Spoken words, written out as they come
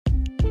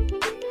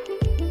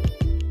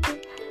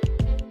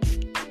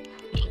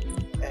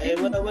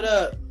Hey, what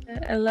up?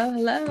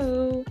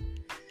 Hello.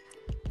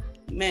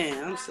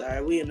 Man, I'm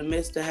sorry. We in the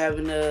midst of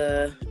having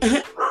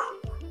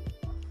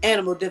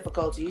animal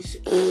difficulties.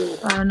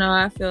 Oh no,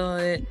 I feel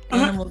it.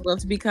 Animals love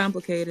to be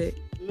complicated.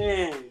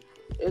 Man,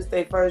 it's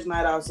their first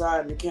night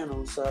outside in the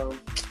kennel, so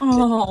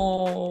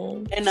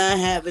Oh, they're not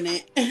having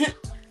it.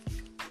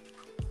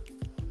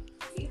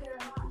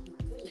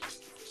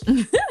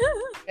 Yeah,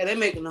 they're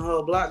making the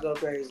whole block go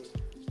crazy.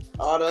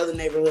 All the other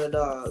neighborhood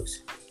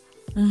dogs.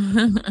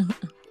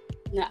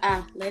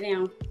 Nuh-uh, lay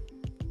down.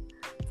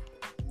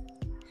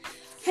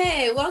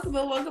 Hey, welcome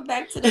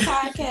back to the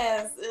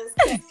podcast.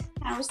 It's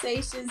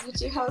Conversations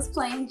with your host,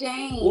 Plain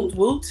Jane. Woot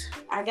woot.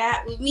 I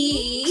got with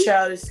me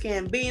Childish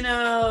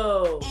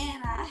Gambino.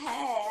 and I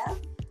have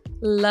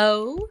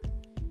Low.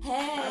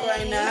 Hey. All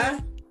right now.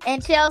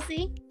 And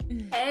Chelsea.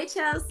 Hey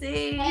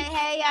Chelsea.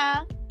 Hey,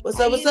 y'all. What's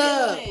How up? What's you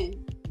up?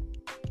 doing?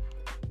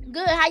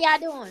 Good. How y'all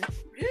doing?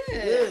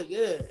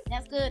 Good.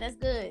 That's good.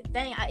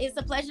 Dang, it's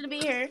a pleasure to be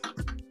here.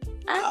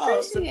 I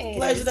It's a appreciate it.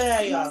 pleasure to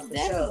have y'all. Most For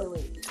sure.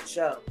 definitely. For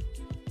sure.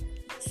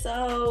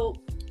 So,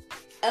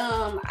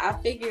 I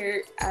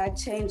figured I'd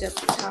change up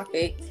the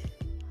topic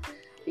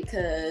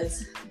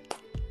because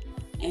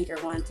Anchor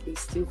wanted to be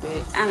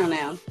stupid. I don't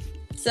know.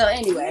 So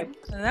anyway,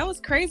 That was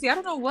crazy. I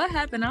don't know what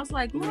happened. I was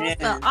like, what's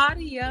the Man.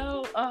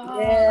 audio? Oh.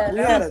 Yeah. We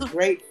had a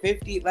great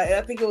 50,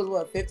 I think it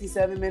was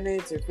 57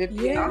 minutes or 50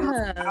 Yeah.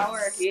 minutes? hour,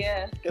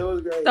 yeah. It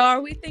was great. So are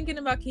we thinking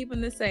about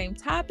keeping the same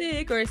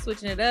topic or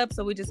switching it up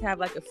so we just have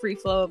like a free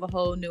flow of a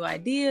whole new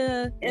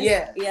idea?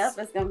 Yes. Yep,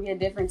 it's gonna be a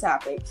different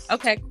topic.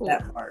 Okay, cool.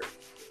 That part.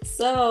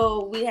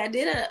 So we had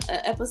did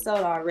a episode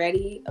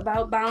already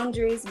about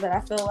boundaries, but I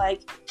feel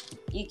like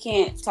you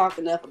can't talk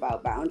enough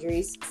about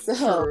boundaries.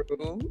 So,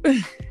 True.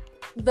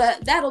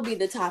 but that'll be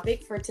the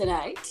topic for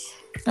tonight,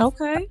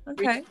 Okay.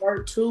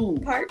 Part 2.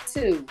 part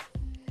 2.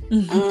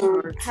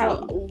 Part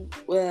How?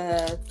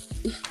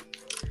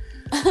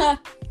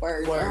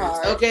 Words are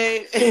hard.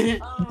 Okay.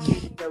 Um,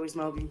 Are we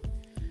smoking?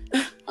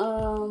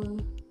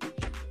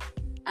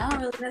 I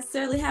don't really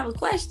necessarily have a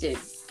question.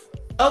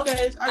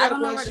 Okay, I got don't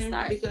a know where to question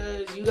start.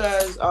 because you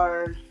guys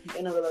are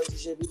in a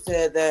relationship. You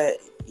said that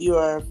you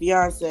are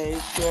fiance,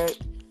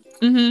 correct?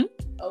 Mm-hmm.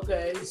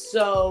 Okay,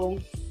 so,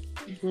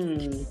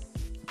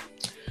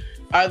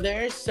 are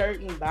there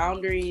certain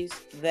boundaries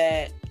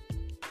that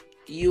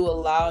you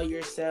allow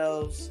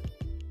yourselves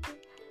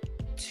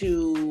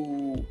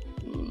to,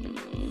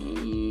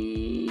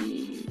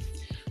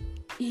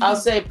 I'll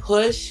say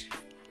push,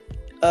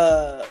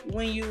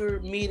 when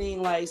you're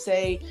meeting, like,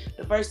 say,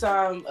 the first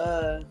time,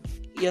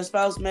 your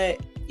spouse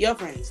met your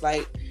friends?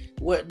 Like,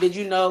 what, did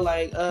you know,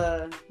 like,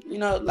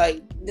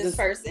 like, This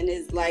person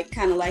is like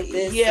kind of like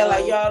this. yeah, so-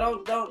 like,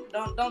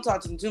 y'all don't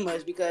talk to them too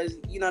much because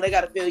they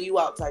got to fill you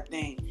out type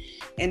thing.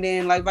 And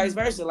then, like, vice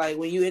versa, like,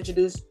 when you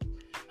introduce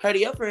her to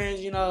your friends,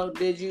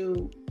 did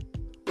you,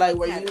 like,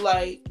 were you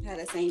like, had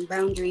the same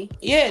boundary.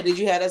 yeah, did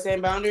you have that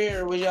same boundary,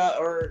 or was y'all,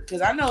 or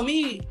because I know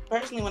me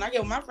personally, when I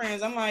get with my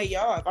friends, I'm like,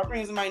 y'all, if I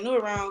bring somebody new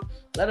around,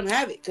 let them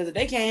have it, because if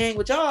they can't hang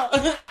with y'all,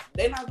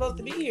 they not supposed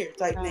to be here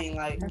type thing.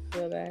 Like, I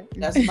feel that.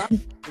 that's a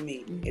boundary for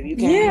me. If you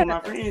can't hang with my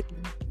friends,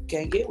 you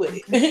can't get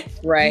with it.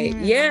 Right.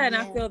 Mm, Yeah, and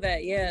I yeah. feel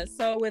that. Yeah.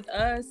 So with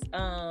us,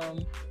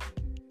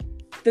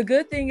 the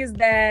good thing is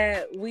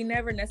that we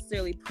never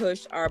necessarily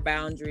push our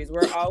boundaries.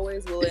 We're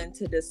always willing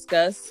to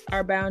discuss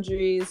our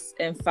boundaries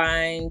and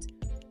find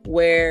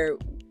where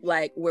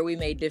we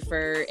may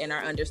differ in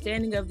our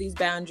understanding of these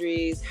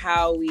boundaries,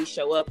 how we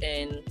show up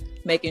in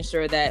making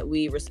sure that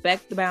we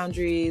respect the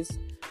boundaries.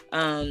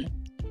 Some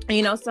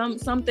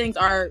things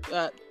are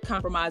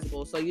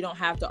compromisable, so you don't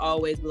have to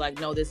always be like,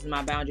 no, this is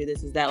my boundary,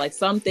 this is that. Like,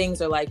 some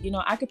things are like,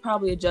 I could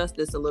probably adjust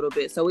this a little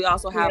bit. So we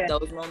also have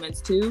those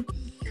moments too.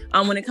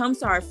 When it comes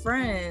to our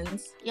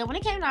friends, Yeah, when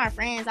it came to our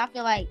friends, I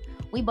feel like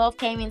we both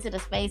came into the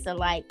space of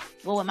like,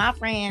 well, with my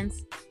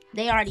friends,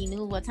 they already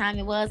knew what time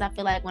it was. I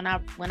feel like when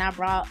I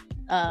brought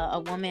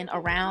a woman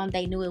around,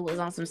 they knew it was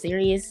on some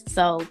serious.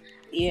 So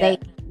Yeah.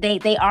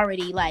 they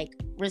already like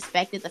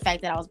respected the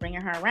fact that I was bringing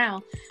her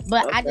around,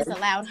 but I Okay. just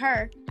allowed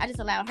her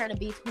to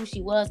be who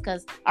she was,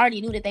 because I already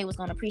knew that they was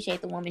going to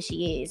appreciate the woman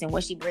she is and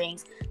what she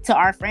brings to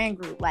our friend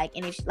group. Like,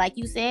 and if, like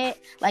you said,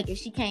 like if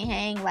she can't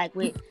hang like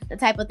with the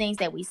type of things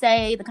that we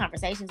say, the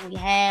conversations we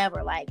have,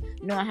 or like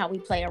knowing how we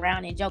play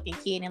around and joke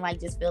and kid and like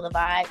just feel the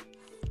vibe,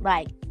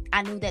 like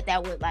I knew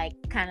that would like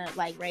kind of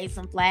like raise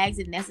some flags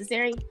if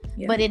necessary.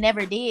 Yeah. But it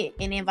never did.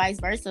 And then vice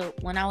versa,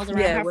 when I was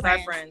around her with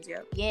friends, our friends,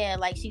 yep. yeah,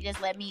 like she just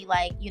let me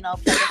like, play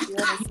the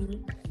field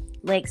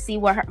and see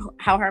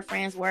how her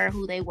friends were,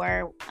 who they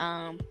were,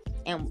 and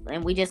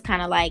we just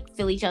kind of like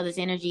feel each other's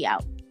energy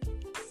out.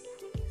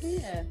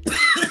 Yeah.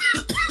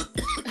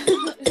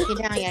 Get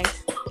down,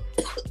 guys.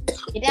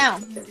 Get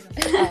down.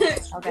 Oh,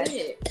 okay. Good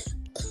hit.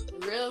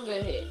 Real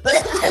good hit.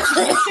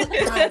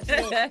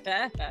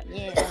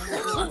 Yeah.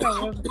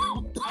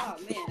 Oh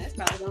man, that's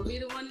probably gonna be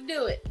the one to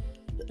do it.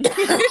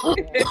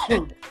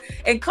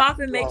 And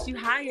coughing makes you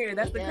higher.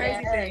 That's the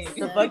crazy Yes.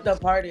 thing. The fucked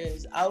up part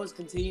is I was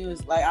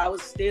continuous, like I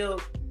was still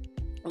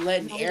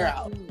letting air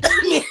out,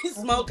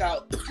 smoke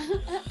out,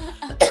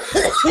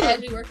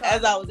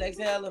 as I was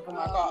exhaling from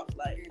my cough.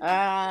 Like,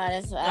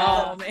 that's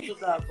man,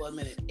 took off for a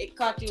minute. It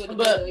caught you in the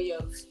middle of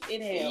your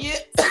inhale. Yeah,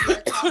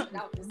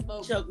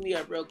 choked me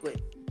up real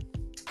quick.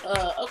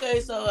 Okay,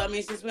 so I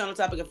mean, since we're on the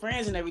topic of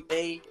friends and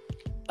everything,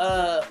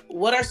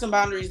 what are some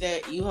boundaries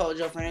that you hold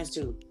your friends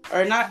to,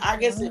 or not? I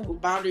guess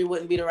boundary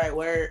wouldn't be the right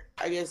word.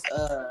 I guess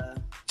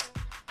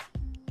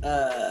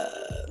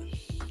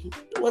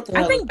what the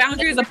hell? I think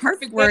boundary is a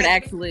perfect word,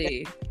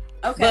 actually.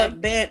 Okay.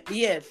 But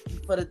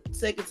for the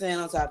sake of staying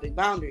on topic,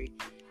 boundary.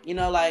 You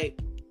know, like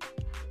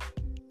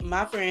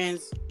my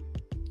friends,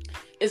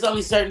 it's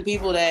only certain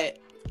people that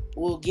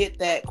will get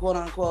that quote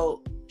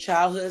unquote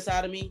childhood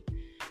side of me.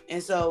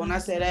 And so when I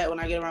say that, when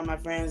I get around my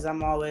friends,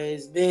 I'm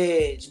always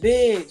bitch.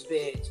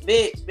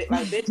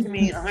 Like bitch can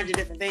mean 100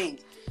 different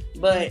things.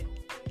 But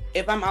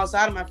if I'm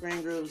outside of my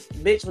friend groups,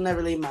 bitch will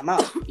never leave my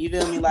mouth. You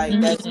feel me?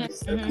 Like that's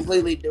just a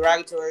completely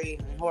derogatory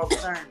and horrible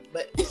term.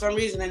 But for some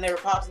reason, it never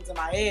pops into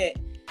my head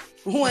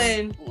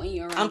when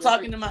you're I'm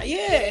talking to my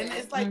and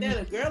it's like they're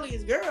the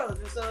girliest girls,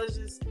 and so it's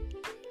just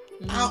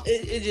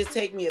it just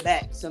take me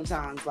aback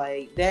sometimes.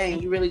 Like,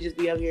 dang, you really just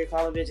be up here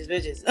calling bitches.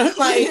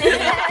 Like,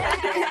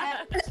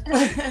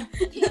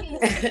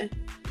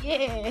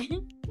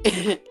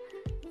 yeah.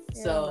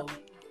 So,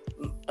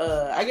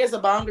 I guess a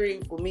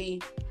boundary for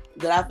me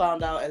that I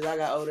found out as I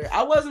got older,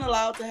 I wasn't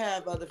allowed to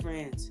have other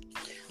friends.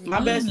 My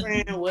best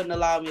friend wouldn't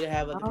allow me to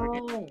have other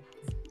friends.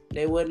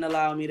 They wouldn't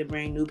allow me to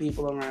bring new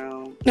people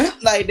around.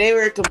 Like, they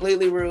were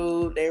completely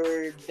rude. They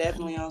were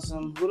definitely on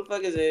some, who the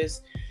fuck is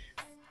this?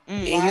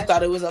 And you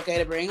thought it was okay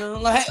to bring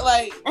them? Like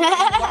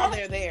while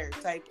they're there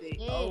type thing.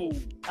 Yeah.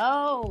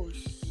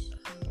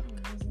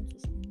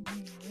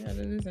 Yeah, that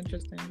is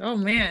interesting. Oh,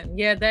 man.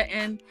 Yeah, that,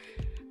 and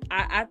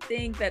I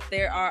think that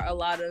there are a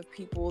lot of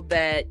people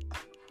that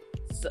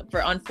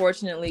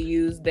unfortunately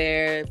use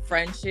their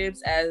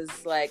friendships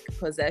as like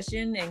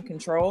possession and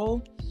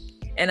control.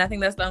 And I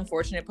think that's the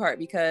unfortunate part,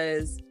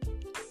 because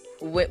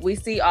we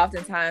see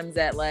oftentimes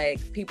that like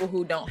people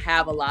who don't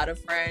have a lot of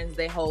friends,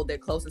 they hold their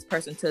closest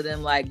person to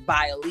them like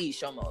by a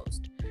leash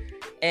almost.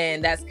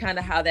 And that's kind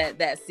of how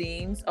that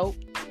seems. Oh,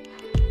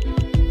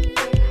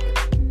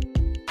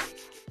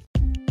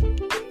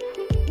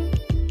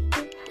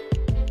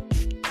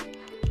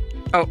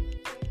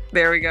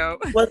 there we go.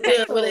 What's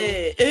up with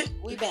it?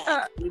 We back.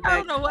 I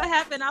don't know what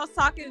happened. I was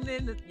talking and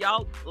then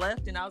y'all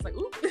left and I was like,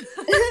 ooh.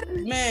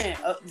 Man,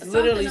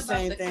 literally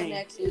same thing.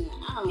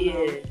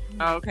 Yeah.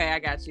 Oh, okay, I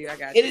got you.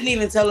 It didn't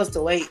even tell us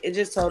to wait. It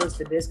just told us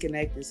to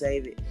disconnect and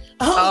save it.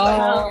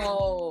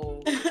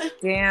 Oh,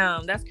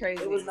 damn, that's crazy.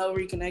 There was no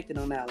reconnecting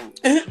on that one.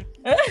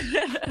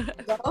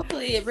 So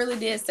hopefully it really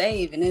did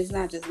save and it's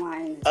not just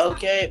lying.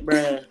 Okay,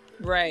 bruh.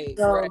 Right,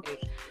 So,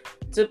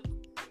 right.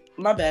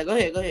 My bad. Go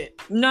ahead.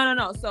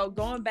 No. So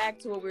going back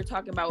to what we were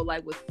talking about,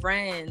 like with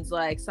friends,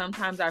 like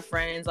sometimes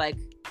friends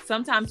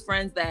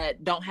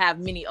that don't have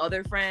many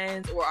other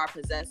friends or are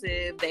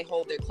possessive, they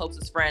hold their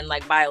closest friend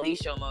like by a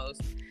leash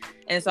almost.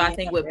 And so I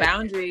think with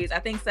boundaries, I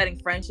think setting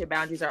friendship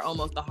boundaries are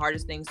almost the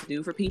hardest things to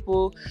do for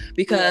people,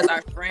 because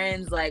our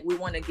friends, like, we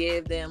want to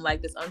give them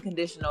like this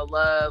unconditional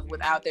love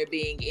without there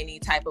being any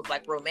type of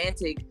like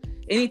romantic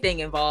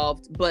anything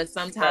involved. But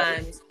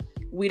sometimes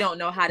we don't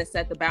know how to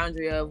set the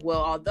boundary of,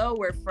 well, although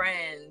we're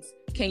friends,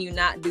 can you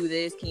not do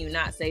this? Can you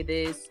not say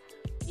this?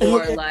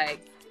 Or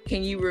like,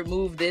 can you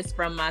remove this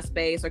from my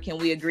space? Or can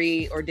we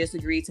agree or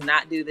disagree to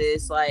not do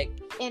this? Like,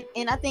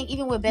 and I think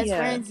even with best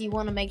friends, you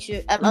want to make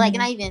sure, like,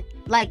 not even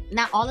like,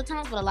 not all the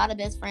times, but a lot of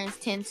best friends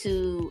tend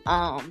to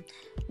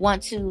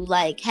want to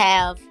like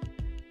have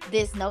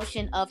this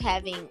notion of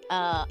having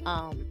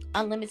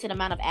unlimited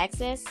amount of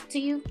access to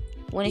you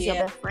when it's your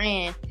best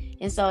friend.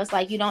 And so it's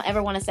like, you don't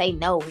ever want to say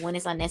no when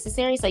it's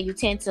unnecessary. So you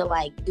tend to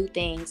like do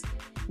things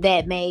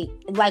that may,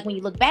 like, when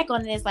you look back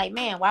on it, it's like,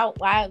 man,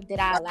 why did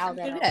I allow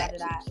that? Or why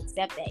did I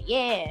accept that?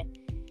 Yeah.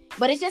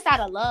 But it's just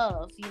out of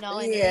love, you know,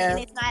 and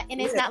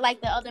it's not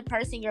like the other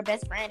person, your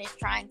best friend, is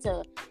trying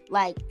to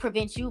like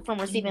prevent you from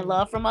receiving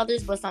love from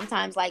others. But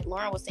sometimes, like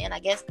Lauren was saying, I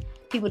guess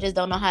people just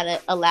don't know how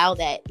to allow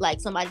that, like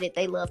somebody that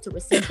they love, to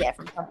receive that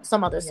from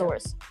some other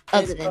source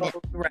other than them.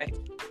 Right.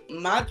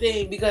 My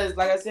thing, because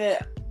like I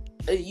said,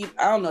 I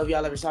don't know if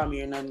y'all ever saw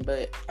me or nothing,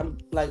 but I'm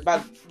like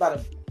about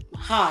a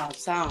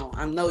sound.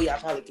 I know y'all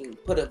probably can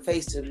put a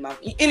face to my.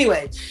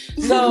 Anyway,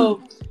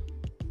 so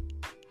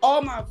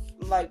all my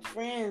like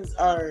friends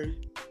are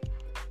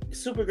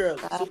super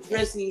girly, super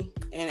dressy,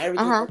 and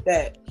everything like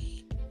that.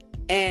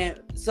 And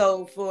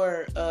so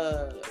for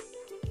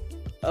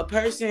a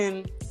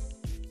person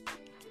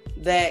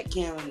that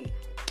can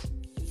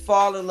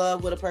fall in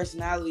love with a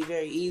personality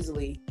very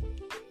easily,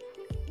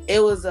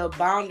 it was a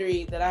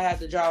boundary that I had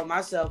to draw with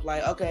myself.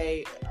 Like,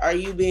 okay, are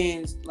you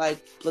being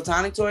like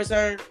platonic towards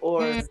her,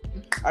 or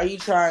are you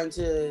trying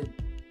to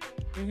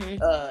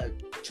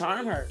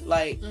charm her?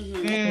 Like,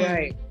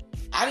 right?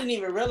 I didn't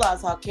even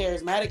realize how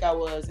charismatic I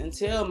was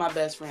until my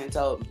best friend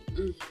told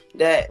me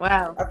that.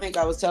 Wow. I think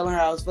I was telling her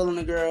I was feeling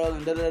the girl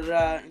and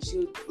and she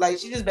was like,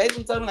 she just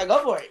basically told me like,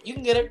 go for it, you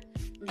can get her.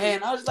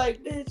 And I was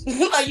like, bitch,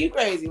 like, you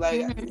crazy,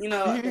 like, you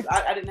know,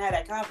 I didn't have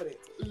that confidence.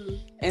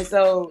 And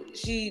so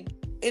she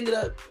ended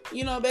up,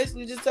 you know,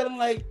 basically just telling me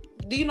like,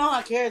 do you know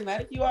how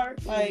charismatic you are?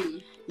 Like,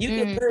 you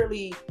can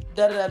literally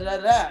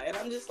and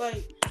I'm just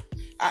like,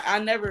 I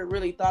never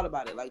really thought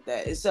about it like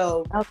that. And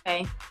so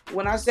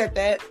when I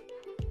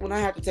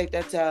had to take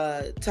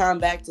that time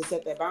back to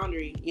set that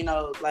boundary, you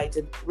know, like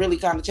to really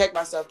kind of check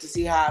myself to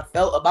see how I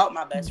felt about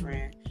my best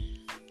friend.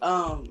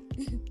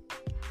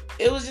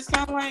 It was just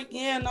kind of like,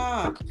 yeah,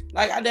 nah,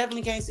 like I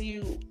definitely can't see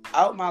you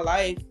out my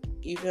life.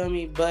 You feel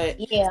me? But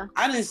yeah,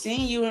 I didn't see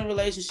you in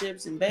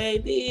relationships, and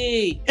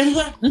baby,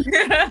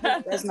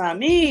 that's not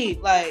me.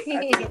 Like,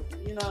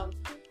 you know.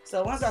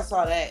 So once I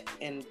saw that,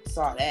 and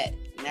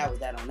that was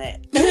that on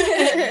that.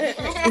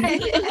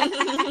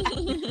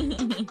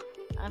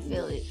 I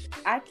feel it.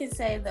 I can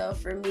say though,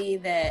 for me,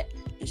 that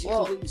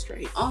completely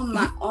straight. On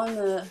my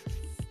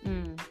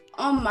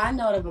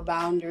note of a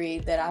boundary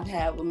that I've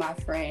had with my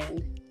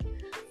friend,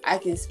 I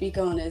can speak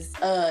on this.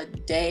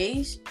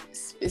 Days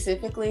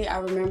specifically, I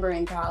remember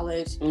in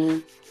college,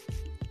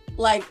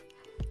 like,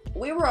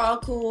 we were all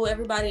cool.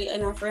 Everybody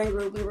in our friend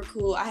group, we were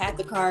cool. I had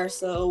the car,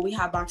 so we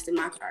hotboxed in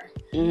my car.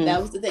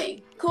 That was the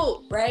thing.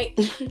 Cool, right?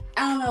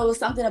 I don't know. It was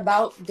something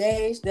about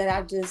Days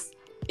that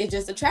it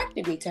just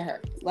attracted me to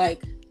her.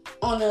 Like,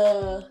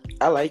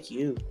 I like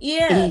you.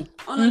 Yeah,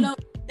 on a note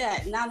like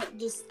that, not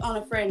just on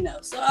a friend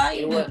note. So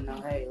it wasn't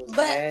no hey.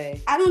 But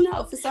hey. I don't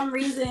know, for some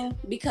reason,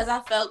 because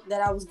I felt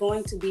that I was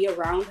going to be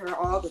around her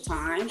all the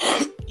time.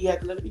 You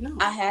had to let it know.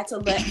 I had to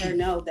let her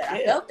know that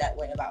I felt that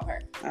way about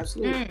her.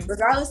 Absolutely.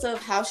 Regardless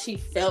of how she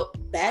felt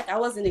back, I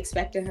wasn't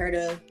expecting her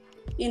to,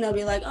 you know,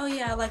 be like, oh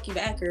yeah, I like you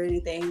back or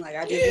anything. Like,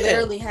 I just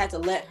literally had to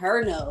let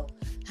her know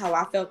how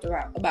I felt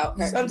about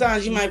her.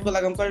 Sometimes you might feel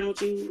like I'm flirting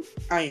with you.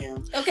 I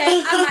am.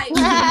 Okay,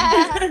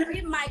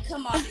 it might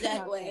come off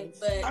that way,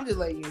 but I'm just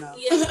letting you know.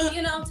 Yeah,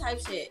 you know, type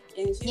shit.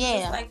 And she's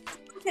just like,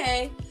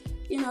 okay,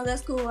 you know,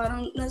 that's cool. I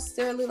don't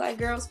necessarily like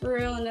girls for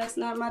real, and that's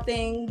not my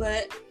thing,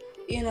 but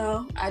you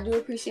know, I do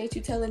appreciate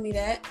you telling me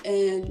that,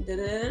 and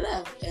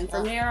And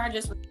from there, I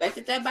just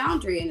respected that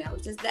boundary, and that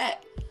was just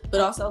that. But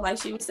also, like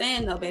she was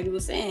saying, though, baby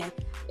was saying,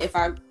 if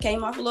I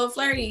came off a little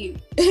flirty,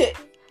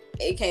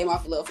 it came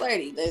off a little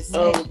flirty.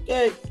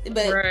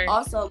 But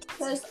also,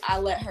 because I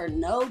let her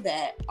know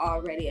that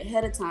already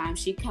ahead of time,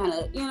 she kind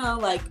of, you know,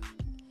 like,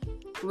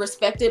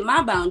 respected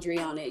my boundary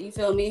on it. You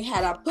feel me?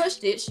 Had I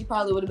pushed it, she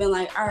probably would have been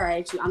like, all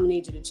right, I'm gonna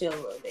need you to chill a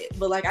little bit.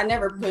 But like, I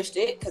never pushed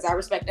it because I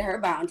respected her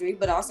boundary,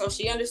 but also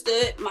she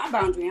understood my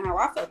boundary and how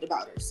I felt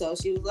about her. So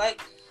she was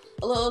like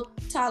a little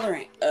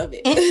tolerant of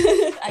it.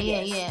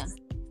 Yeah.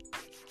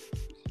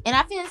 And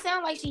I feel it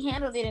sound like she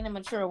handled it in a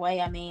mature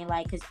way. I mean,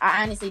 like, because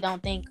I honestly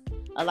don't think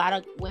a lot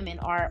of women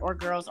or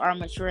girls are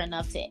mature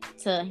enough to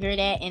hear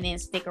that and then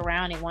stick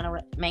around and want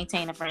to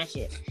maintain a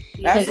friendship.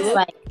 Absolutely. It's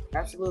like,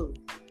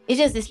 absolutely. It's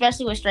just,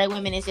 especially with straight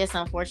women, it's just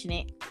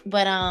unfortunate.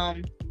 But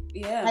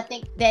yeah, I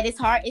think that it's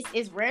hard.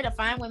 It's rare to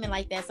find women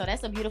like that. So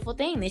that's a beautiful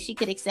thing that she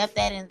could accept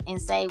that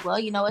and say, well,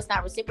 you know, it's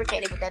not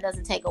reciprocated, but that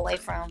doesn't take away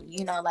from,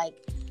 you know, like,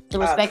 the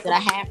respect that I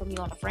have from you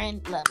on a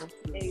friend level.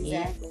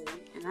 Exactly. Yeah.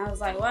 And I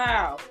was like,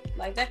 wow,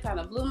 like, that kind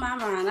of blew my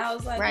mind. I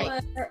was like,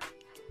 what?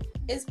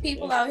 It's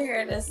people out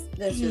here that's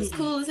just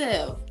cool as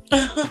hell.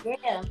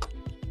 Yeah.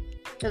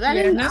 Cause I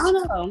don't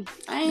know.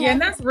 And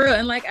that's real.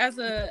 And like, as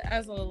a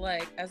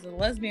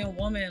lesbian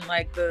woman,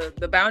 like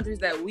the boundaries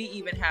that we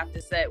even have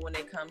to set when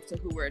it comes to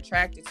who we're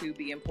attracted to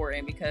be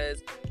important,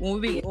 because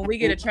when we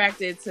get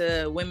attracted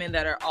to women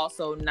that are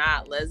also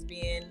not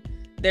lesbian,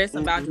 there's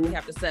some boundaries we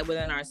have to set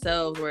within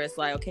ourselves where it's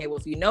like, okay, well,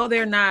 if you know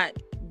they're not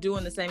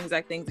doing the same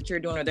exact things that you're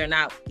doing, or they're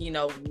not, you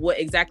know,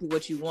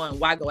 what you want,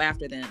 why go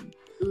after them?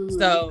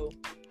 So,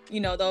 you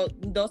know,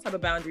 those type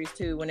of boundaries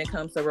too, when it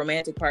comes to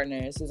romantic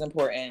partners, is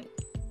important.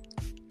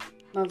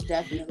 Most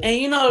definitely. And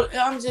you know,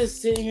 I'm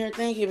just sitting here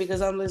thinking,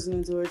 because I'm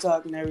listening to her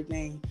talk and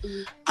everything.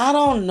 I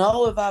don't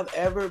know if I've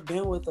ever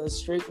been with a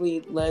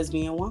strictly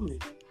lesbian woman.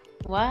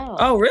 Wow.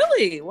 Oh,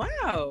 really?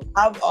 Wow.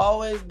 I've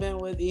always been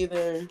with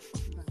either,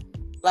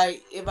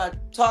 like, if I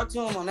talked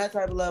to them on that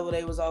type of level,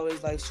 they was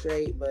always like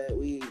straight, but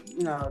we,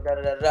 you know,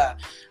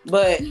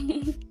 But,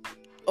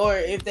 or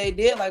if they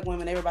did like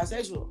women, they were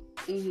bisexual.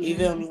 You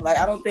feel me? Like,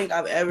 I don't think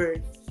I've ever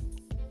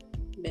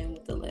been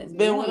with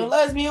a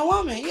lesbian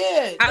woman.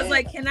 Yeah. I was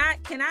like, can I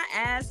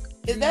ask?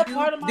 Is that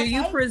part of my?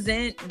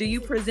 Do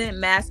you present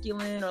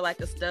masculine or like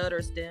a stud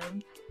or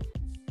stem?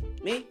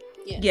 Me?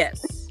 Yeah.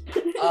 Yes.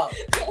 Oh.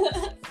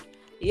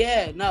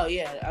 Yeah. No.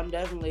 Yeah. I'm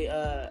definitely.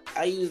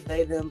 I use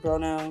they them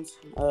pronouns.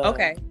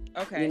 Okay.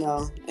 You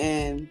know,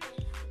 and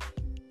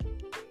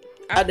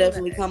I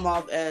definitely come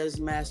off as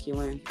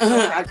masculine.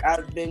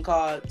 I've been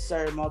called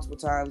sir multiple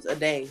times a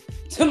day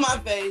to my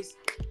face.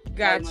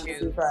 Got like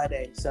you.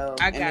 Friday, so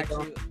I got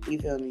you. You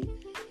feel me?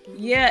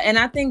 Yeah, and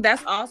I think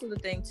that's also the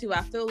thing too.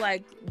 I feel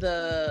like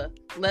the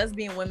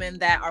lesbian women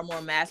that are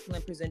more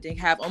masculine presenting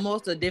have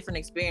almost a different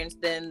experience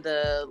than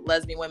the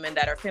lesbian women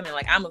that are feminine.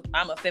 Like I'm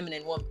a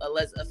feminine woman,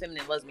 a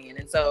feminine lesbian,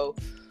 and so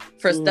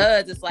for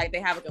studs, it's like they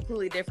have a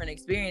completely different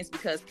experience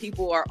because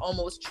people are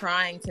almost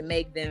trying to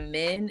make them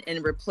men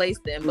and replace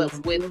them,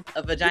 but with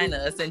a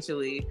vagina,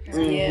 essentially.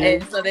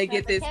 And so they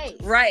get this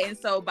right. And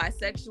so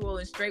bisexual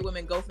and straight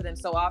women go for them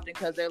so often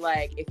because they're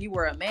like, if you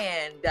were a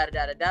man, da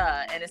da da da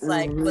da, and it's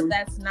like, but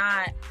that's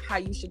not how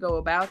you should go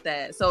about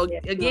that. So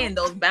again,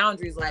 those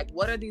boundaries, like,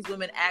 what are these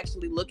women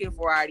actually looking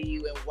for out of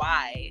you, and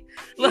why?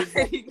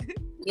 Like,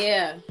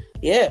 yeah.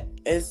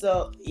 And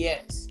so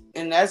yes.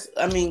 And that's,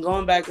 I mean,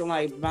 going back to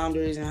like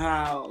boundaries and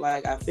how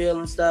like I feel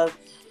and stuff,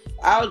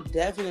 I'll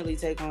definitely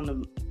take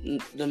on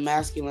the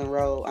masculine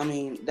role. I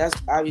mean, that's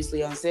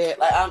obviously unsaid.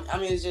 Like, I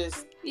mean, it's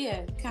just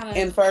kind of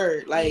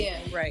inferred. Like,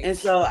 right. And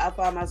so I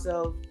find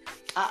myself,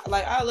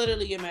 I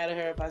literally get mad at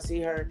her if I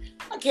see her.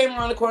 I came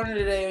around the corner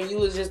today and you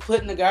was just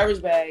putting the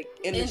garbage bag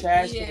in the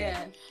trash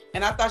can,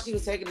 and I thought she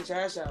was taking the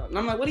trash out, and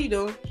I'm like, what are you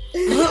doing?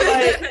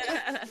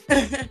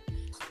 Like,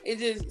 it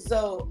just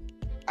so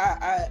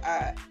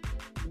I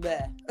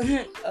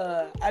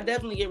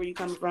definitely get where you're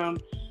coming from,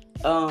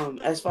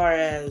 as far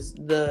as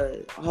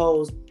the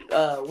whole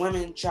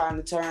women trying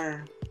to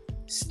turn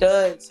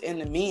studs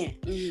into men.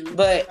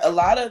 But a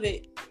lot of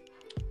it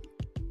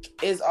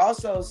is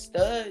also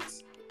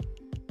studs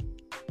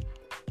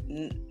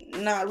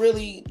not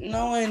really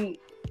knowing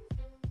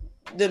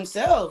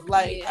themselves.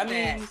 Like, I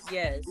mean,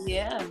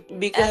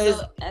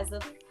 because as a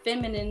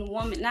feminine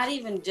woman, not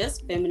even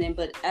just feminine,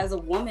 but as a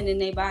woman in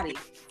their body.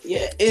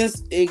 Yeah,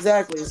 it's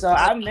exactly. So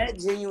I met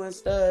genuine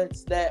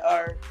studs that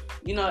are,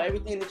 you know,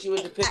 everything that you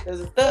would depict as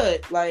a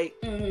stud, like,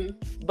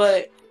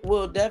 but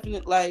will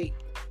definitely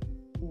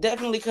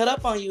cut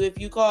up on you if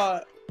you call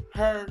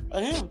her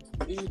a him.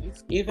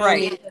 You feel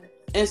me?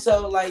 And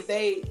so like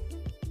they're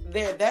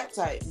that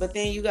type. But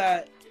then you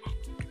got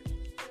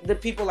the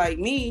people like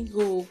me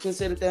who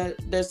consider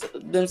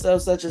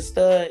themselves such a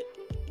stud.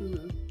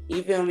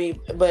 You feel me?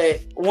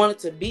 But wanted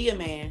to be a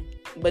man,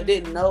 but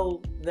didn't know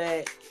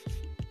that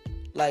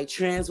like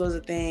trans was a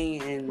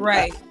thing, and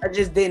I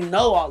just didn't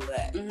know all of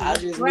that. I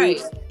just knew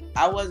that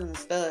I wasn't a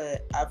stud.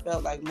 I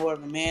felt like more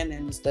of a man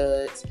than the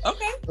studs.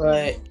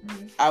 But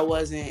I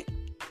wasn't.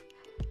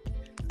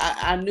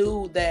 I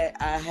knew that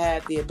I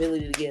had the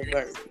ability to give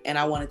birth, and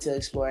I wanted to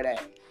explore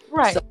that.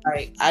 So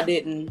like I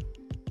didn't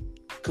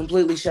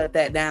completely shut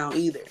that down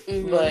either.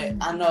 But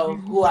I know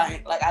who I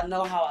am. Like I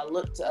know how I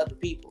look to other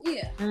people.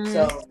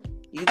 So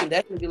you can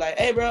definitely be like,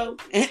 "Hey, bro,"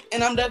 and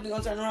I'm definitely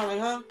gonna turn around like,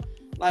 "Huh?"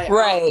 Like,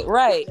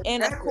 right.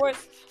 And of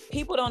course,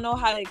 people don't know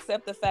how to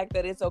accept the fact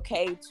that it's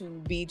okay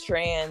to be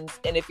trans.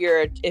 And if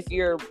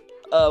you're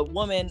a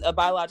woman, a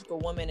biological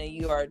woman, and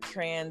you are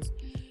trans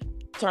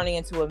turning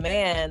into a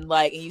man,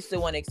 like, and you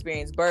still want to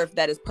experience birth,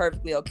 that is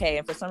perfectly okay.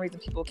 And for some reason,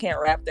 people can't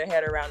wrap their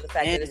head around the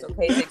fact that it's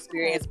okay to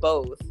experience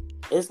both.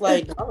 It's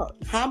like, dog,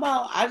 how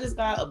about I just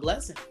got a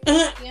blessing?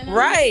 You know?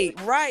 Right.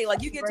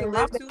 Like you get to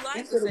live two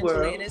lives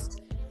essentially,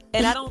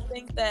 and I don't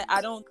think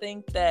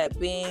that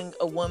being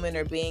a woman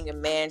or being a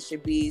man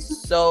should be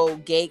so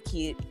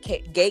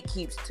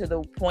gatekeeps to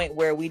the point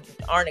where we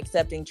aren't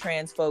accepting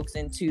trans folks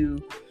into,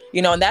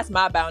 you know, and that's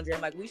my boundary.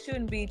 I'm like, we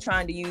shouldn't be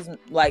trying to use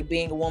like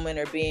being a woman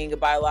or being a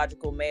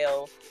biological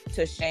male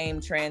to shame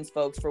trans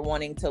folks for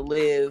wanting to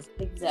live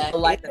the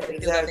life that they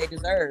feel that they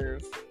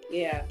deserve.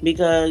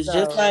 Because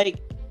just like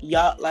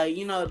y'all, like,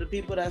 you know, the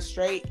people that's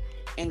straight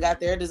and got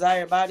their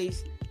desired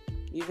bodies,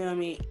 you feel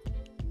me?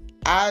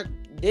 I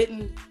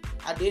didn't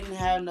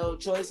have no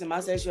choice in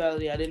my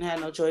sexuality. I didn't have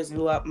no choice in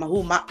what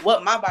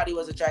my body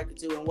was attracted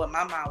to and what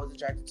my mind was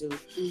attracted to.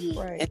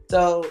 And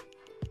so,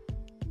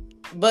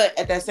 but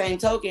at that same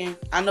token,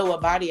 I know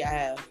what body I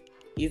have.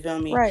 You feel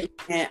me?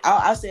 And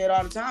I say it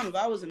all the time. If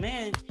I was a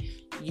man,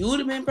 you would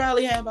have been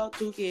probably had about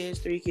 2 kids,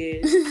 3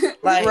 kids.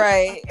 Like,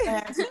 I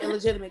had some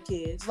illegitimate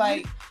kids.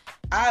 Like,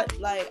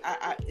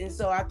 and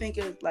so I think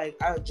it's like,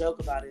 I joke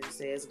about it and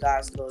say it's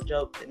God's little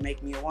joke that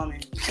make me a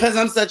woman because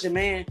I'm such a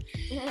man.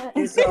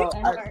 And so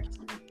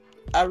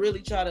I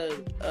really try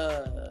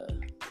to,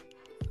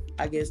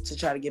 I guess, to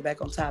try to get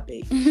back on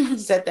topic,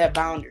 set that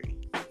boundary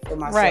for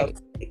myself.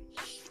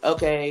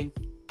 Okay,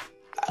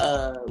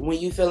 when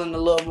you feeling a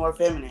little more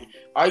feminine,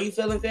 are you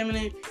feeling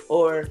feminine,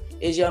 or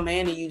is your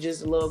man and you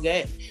just a little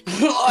gay?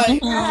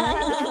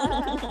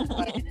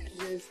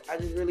 I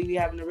just really be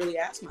having to really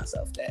ask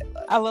myself that.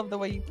 Like, I love the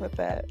way you put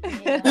that.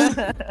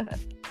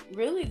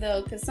 Really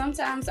though, because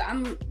sometimes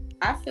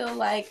I feel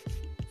like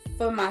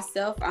for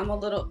myself, I'm a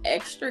little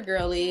extra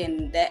girly,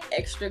 and that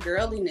extra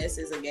girliness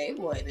is a gay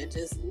boy that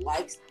just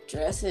likes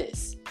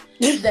dresses.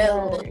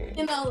 That,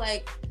 you know,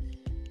 like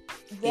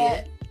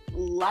that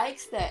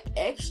likes that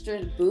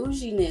extra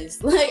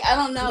bouginess. Like, I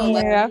don't know.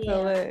 I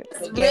feel it.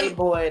 A gay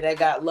boy that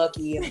got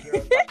lucky in a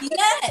girl.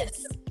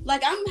 Yes.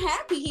 Like, I'm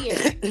happy here.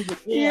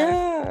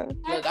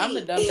 Look, I'm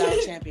the dumb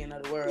down champion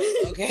of the world,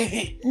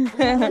 okay?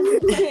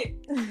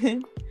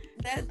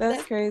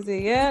 That's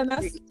crazy. I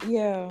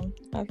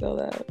feel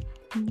that.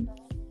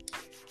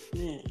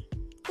 Yeah.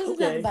 What's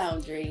Okay. the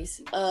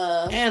boundaries?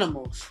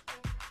 Animals.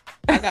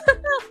 I got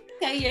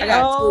Okay, yeah. I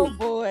got Oh two.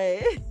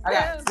 boy. I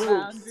got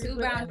two. Two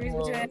boundaries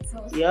with your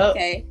animals. Yup.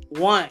 Okay.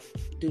 One,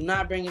 do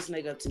not bring a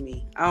snake up to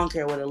me. I don't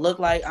care what it look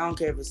like. I don't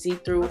care if it's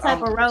see-through. No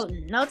type of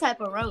rodent. No type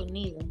of rodent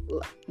either.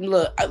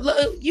 Look,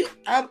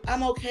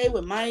 I'm okay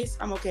with mice.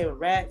 I'm okay with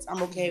rats.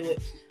 I'm okay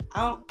with.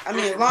 I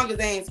mean, as long as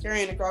they ain't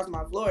scurrying across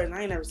my floors, and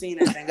I ain't never seen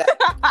that thing.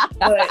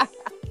 But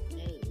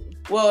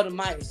well, the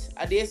mice.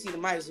 I did see the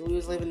mice when we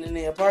was living in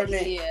the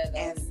apartment. Yeah.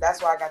 And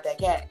that's why I got that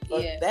cat.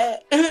 But Yeah.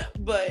 that.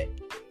 But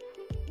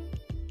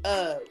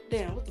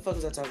damn, what the fuck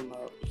was I talking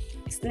about?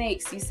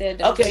 Snakes. You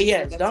said. Okay,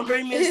 yes. Don't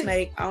bring me a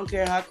snake. I don't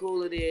care how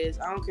cool it is.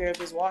 I don't care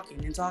if it's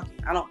walking and talking.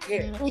 I don't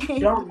care.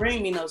 Don't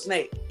bring me no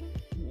snake.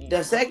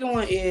 The second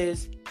one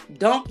is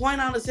don't point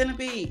out a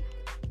centipede.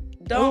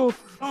 Don't.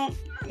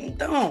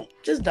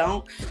 Just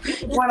don't. You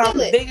can point out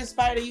the biggest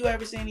spider you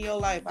ever seen in your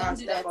life. I'll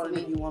step on it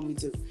if you want me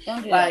to.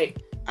 Don't do Like,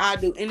 I'll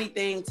do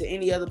anything to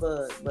any other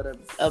bug. But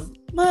a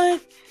mud,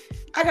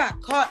 I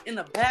got caught in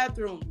the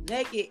bathroom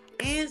naked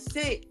and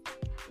sick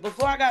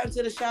before I got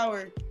into the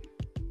shower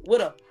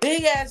with a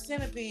big ass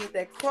centipede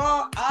that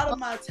crawled out of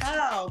my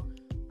towel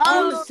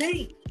on the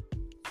sink.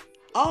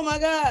 Oh my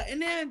God.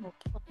 And then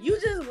you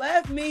just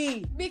left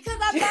me. Because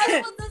I thought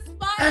it was a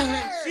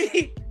spider.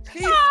 she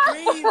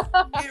screamed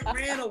and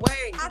ran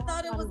away. I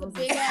thought it was a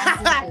big ass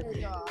spider,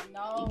 y'all.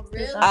 No,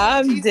 really.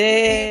 I'm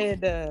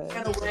dead.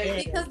 Ran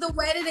away. Because the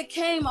way that it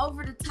came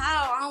over the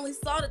towel, I only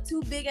saw the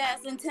two big ass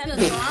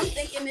antennas. So I'm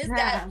thinking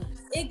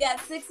it got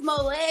 6 more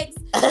legs.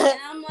 And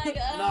I'm like,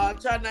 No, I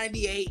tried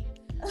 98.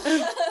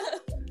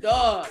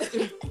 Dog.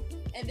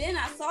 And then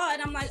I saw it.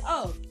 I'm like,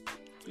 oh,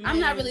 I'm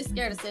not really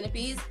scared of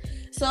centipedes.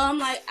 So I'm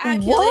like, I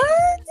kill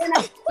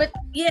it. But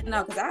yeah,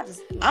 no,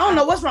 because I don't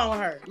know what's wrong with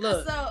her.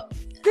 Look. So,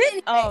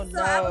 Anyway, I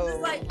was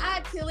just like,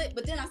 I'd kill it.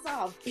 But then I saw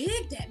how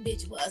big that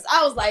bitch was.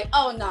 I was like,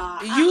 oh,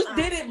 nah. You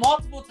did it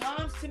multiple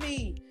times to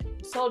me.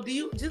 So do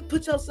you just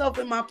put yourself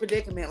in my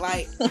predicament?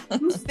 Like,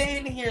 you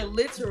standing here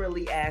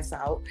literally ass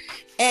out,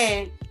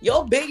 and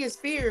your biggest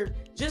fear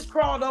just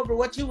crawled over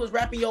what you was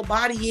wrapping your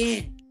body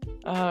in.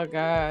 Oh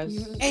gosh.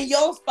 And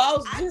your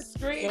spouse just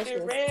screamed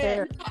and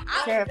ran.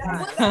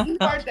 Terrifying. The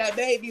part that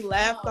made me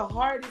laugh the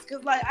hardest,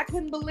 because like I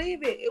couldn't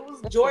believe it. It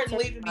was Jordan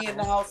leaving me in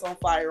the house on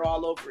fire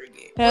all over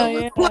again.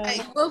 Hell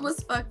What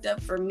was fucked up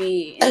for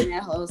me in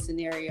that whole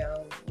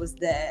scenario was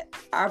that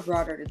I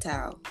brought her the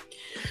towel.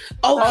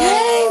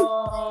 Okay,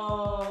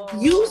 Oh.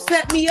 you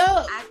set me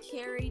up. I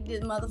carried the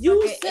motherfucker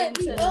You set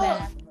into me the up.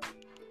 bathroom.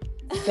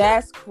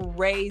 That's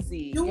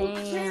crazy. You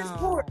Damn.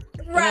 transport.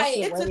 Right.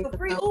 It took a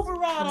free Uber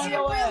ride on It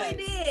your ass.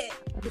 really did.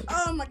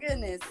 Oh my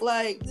goodness.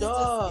 Like,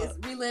 dog.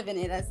 It's reliving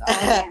it. That's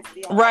all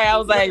nasty. Right, I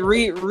was like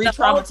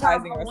re-traumatizing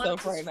time I wanted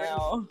myself to right scream.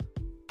 now.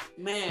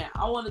 Man,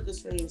 I wanted to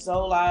scream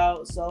so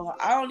loud, so hard.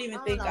 I don't even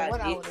think I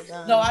did. would've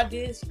done. No, I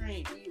did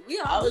scream. We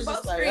I all was both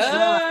just like, screaming.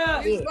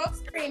 ah, We was both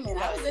screaming.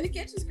 I was in the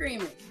kitchen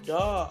screaming.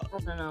 dog. I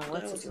don't know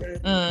what That was to do.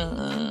 crazy.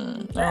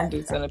 I don't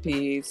do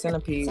centipedes.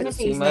 Centipedes is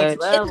too Centipedes much.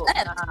 next level. It's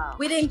left. Wow.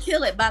 We didn't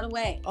kill it, by the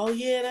way. Oh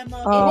yeah, that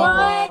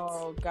motherfucker.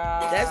 Oh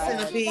god. That's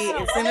centipede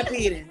and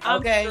centipede. I'm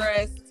Okay,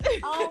 stressed.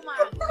 Oh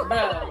my Bruh,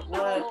 God.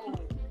 what?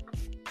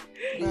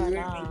 Bruh,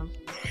 nah.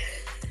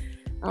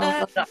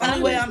 The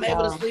only way I'm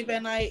able to sleep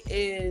at night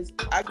is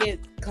I get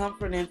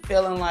comfort in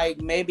feeling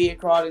like maybe it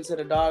crawled into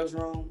the dog's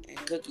room and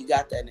Cookie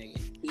got that nigga.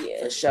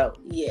 Yeah. For sure.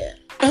 Yeah.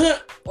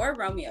 Or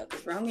Romeo,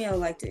 because Romeo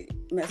like to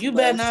mess You with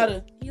better bugs, not too.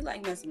 have. He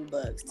like messing with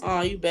bugs too.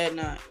 Oh, you better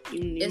not.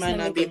 You It's might him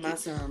not and be Cookie. my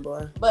son,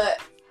 boy. But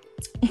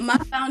my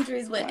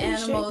boundaries with Why you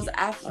animals, shaking?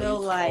 I Oh,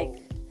 feel you like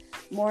cold.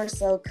 more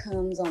so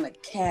comes on a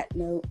cat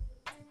note.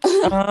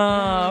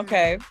 Oh,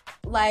 okay.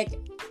 Like,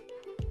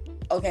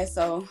 okay,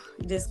 so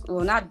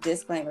not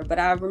disclaimer, but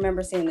I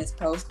remember seeing this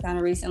post kind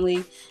of recently,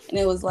 and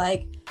it was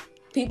like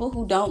people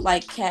who don't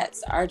like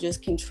cats are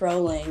just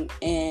controlling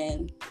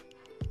and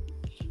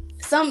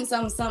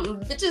something,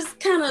 but just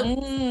kind of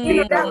We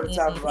never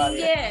talk about it.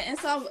 yeah. And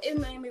so it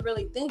made me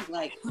really think,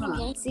 like,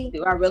 Yancy.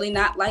 do I really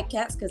not like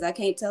cats because I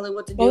can't tell it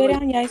what to Go lay do?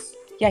 down, yes.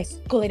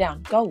 Yes, go lay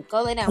down. Go.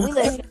 Go lay down. We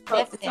listen.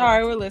 Definitely.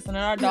 Sorry, we're listening.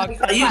 Our dog.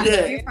 Oh, you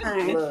good? You're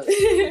fine. Look,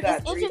 you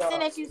got It's three interesting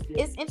dogs. that you.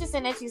 It's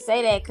interesting that you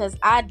say that because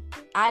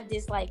I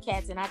dislike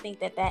cats and I think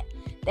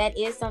that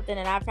is something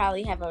that I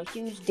probably have a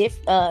huge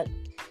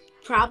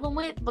problem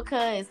with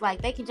because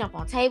like they can jump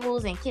on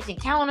tables and kitchen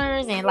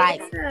counters and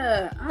like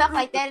Yeah, stuff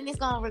like that, and it's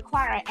gonna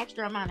require an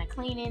extra amount of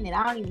cleaning that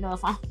I don't even know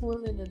if I'm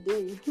willing to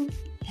do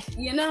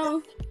you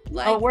know,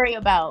 like or worry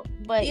about.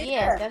 But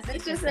yeah, that's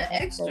it's just an interesting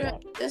that you say extra.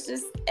 that. That's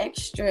just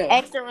extra.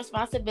 Extra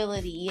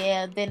responsibility.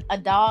 Yeah, then a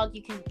dog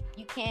you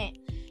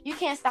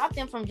can't stop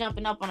them from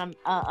jumping up on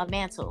a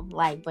mantle.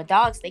 Like, but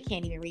dogs they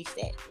can't even reach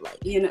that. Like,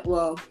 You know,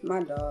 well,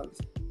 my dogs.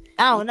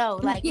 I don't know.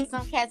 Like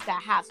some cats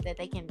got hops that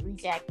they can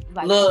reach at.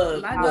 Like,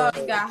 Look, My look.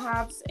 dog got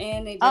hops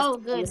and they just Oh,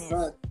 goodness.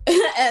 suck,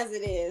 as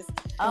it is.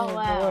 oh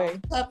wow. boy.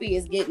 Puppy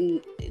is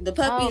getting the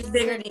puppy Oh, is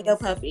bigger than goodness. your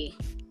puppy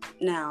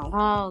now.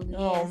 Oh,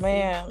 Oh yes.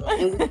 man.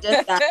 And we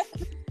just got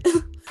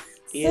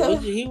Yeah, so-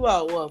 he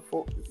about what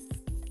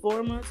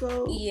 4 months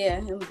old?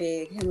 yeah, him a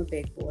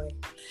big boy.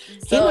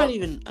 He not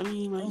even. I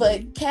mean, like,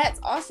 but cats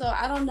also,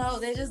 I don't know.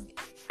 They just,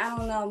 I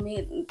don't know.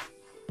 Me,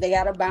 they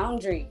got a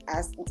boundary.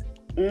 I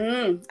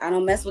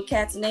don't mess with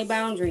cats and their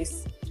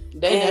boundaries.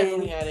 they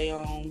definitely have their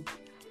own.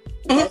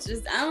 That's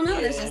just, I don't know.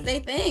 That's just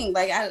their thing.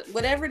 Like,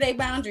 whatever their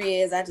boundary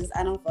is, I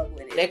don't fuck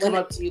with it. They come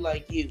up to you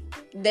like you.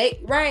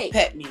 Right.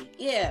 Pet me.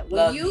 Yeah. When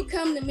Love you me.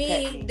 come to Pet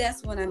me, me.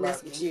 that's when I mess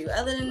Love with me. you.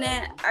 Other than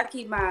that, I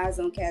keep my eyes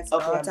on cats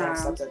Okay, all the I'm done.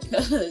 time Stop touching.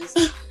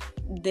 because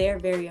they're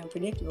very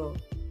unpredictable.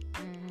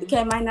 The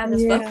cat might not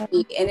just fuck with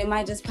me, and it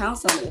might just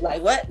pounce on me.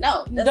 Like, what?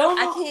 No,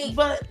 I can't.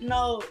 But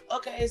no.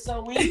 Okay,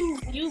 so when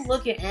you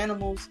look at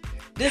animals,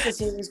 this is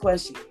a serious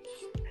question.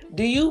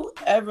 Do you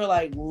ever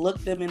like look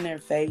them in their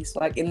face,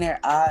 like in their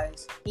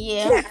eyes?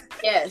 Yeah.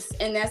 Yes,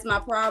 and that's my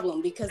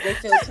problem because they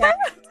feel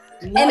trapped.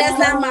 No. And that's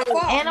not my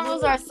fault.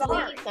 Animals are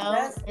Sorry, sweet though.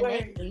 that's where-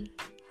 innately.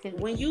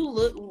 When you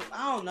look,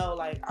 I don't know,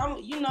 like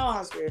you know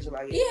how spiritual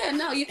I get. Yeah,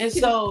 no, you can. And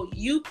so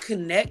you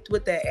connect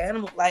with that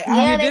animal, like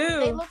Yeah, You they, do.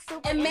 they look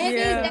super. And maybe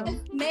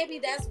innocent. maybe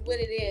that's what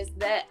it is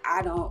that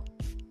I don't.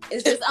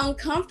 It's just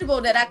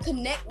uncomfortable that I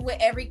connect with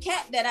every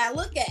cat that I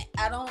look at.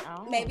 I don't.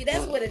 Oh. Maybe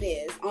that's what it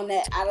is. On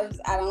that,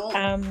 I don't.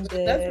 I'm that's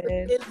what it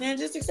dead. is, then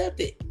just accept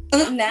it.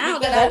 Now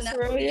that That's I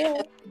know,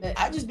 real, yeah.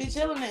 I just be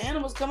chilling. The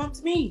animals come up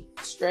to me,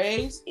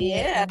 strays.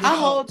 yeah.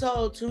 I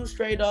told 2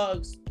 stray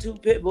dogs, 2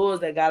 pit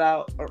bulls that got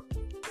out,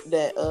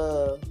 that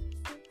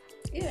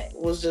Yeah.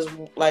 was just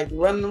like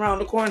running around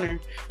the corner.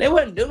 They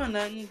wasn't doing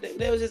nothing.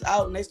 They was just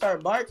out and they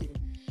started barking.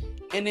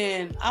 And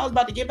then I was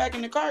about to get back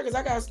in the car because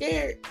I got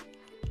scared.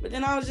 But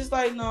then I was just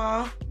like,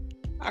 nah.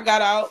 I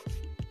got out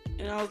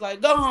and I was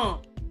like, go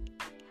home.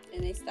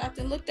 And they stopped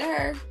and looked at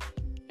her.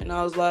 And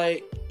I was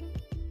like,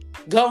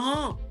 go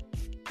home.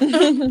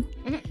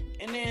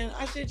 And then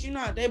I shit you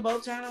not, they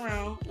both turned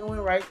around and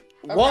went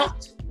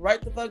walked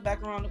right the fuck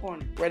back around the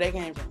corner where they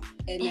came from.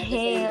 And never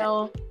came back.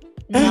 Hell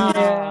Yeah.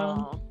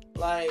 no.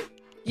 Like,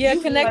 Yeah,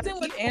 You connecting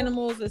like with people-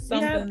 animals is we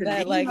have something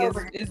that dominion like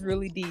over is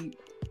really deep.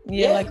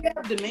 yeah, Yeah, like we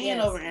have dominion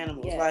Yes. over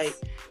animals. Yes. Like,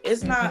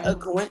 it's not a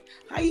coincidence.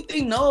 How you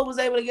think Noah was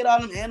able to get all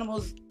them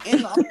animals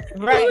in the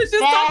we was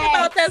just talking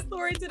about Facts. that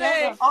story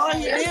today. all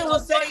he It's did so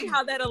was funny say,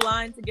 how that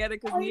aligned together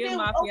because All me he and did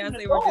my was open fiance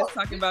the were door. just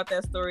talking about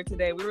that story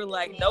today. We were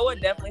like, Noah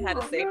definitely had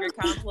a savior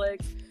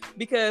complex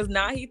because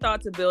now he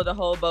thought to build a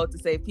whole boat to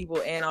save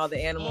people and all the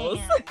animals.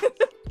 Yeah.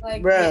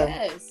 Like, Bruh.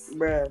 yes.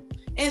 bruh,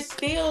 and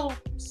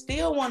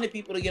still wanted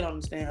people to get on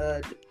the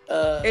stand.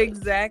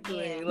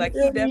 Exactly. Yeah. Like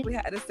You he feel me? definitely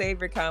had a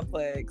savior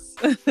complex.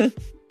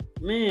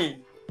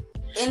 Man,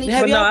 And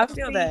Have But no, y'all I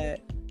feel seen-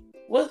 that.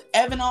 what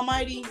Evan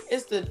Almighty?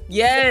 It's the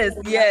Yes.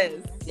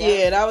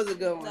 yeah, that was a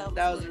good one. That was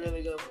That was a good.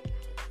 really good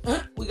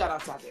one. We got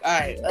off topic. All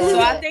right. So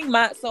I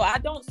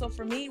think so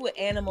for me with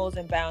animals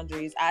and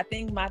boundaries, I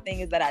think my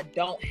thing is that I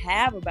don't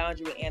have a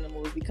boundary with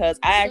animals because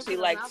I actually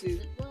like to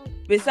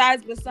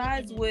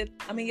besides with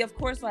I mean of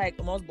course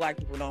like most black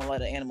people don't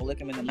let an animal lick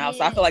them in the mouth.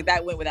 So I feel like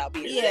that went without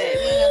being said.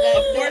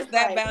 Of course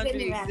that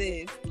boundary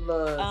exists.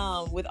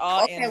 Look, With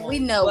all okay, animals. we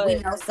know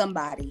but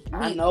somebody.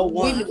 I know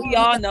one. we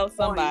all know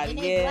somebody. And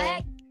it's Yeah.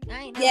 black.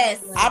 I ain't know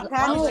Yes. it was I black.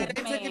 promise Oh, you, they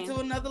took man. it to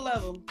another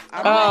level.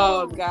 Oh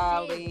Oh,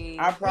 golly.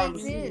 I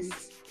promise you.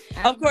 Exists.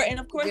 Of course,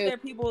 Good. there are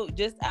people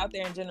just out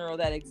there in general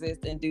that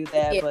exist and do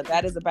that, Yeah. but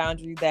that is a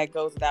boundary that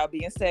goes without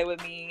being said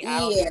with me. I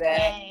don't do Yeah.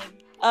 that. Dang.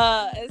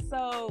 And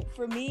so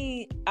for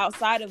me,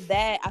 outside of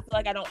that, I feel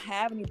like I don't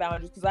have any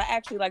boundaries because I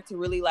actually like to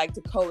really like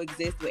to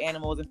coexist with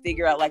animals and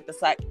figure out like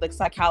the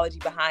psychology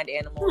behind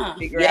animals, Huh. and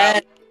figure Yes.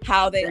 out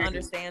how they Yes.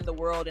 understand the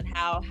world and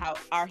how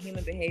our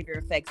human behavior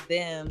affects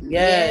them.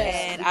 Yes.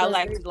 And I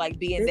like to like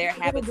be in their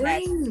They're little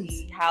habitat to brains.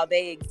 see how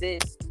they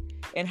exist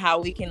and how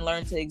we can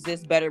learn to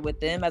exist better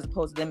with them as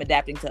opposed to them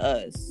adapting to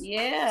us.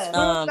 Yeah.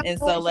 And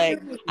so like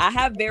I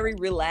have very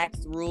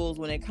relaxed rules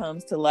when it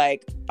comes to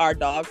like our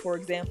dog, for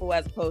example,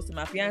 as opposed to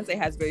my fiance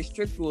has very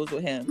strict rules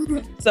with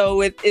him. So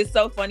it's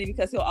so funny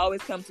because he'll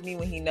always come to me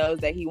when he knows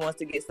that he wants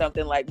to get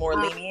something like more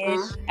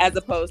lenient as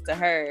opposed to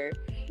her.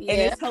 And Yeah.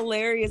 it's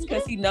hilarious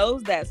because he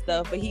knows that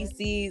stuff, but he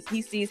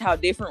sees how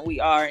different we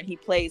are and he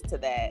plays to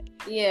that.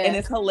 Yeah. And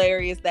it's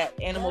hilarious that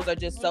animals are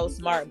just so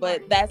smart.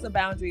 But that's a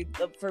boundary.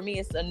 For me,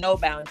 it's a no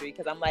boundary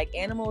because I'm like,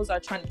 animals are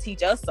trying to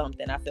teach us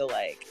something, I feel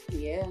like.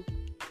 Yeah.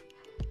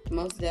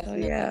 Most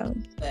definitely. yeah.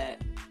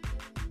 That.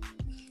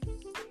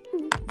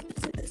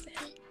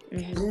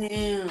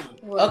 Damn.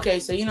 What? Okay,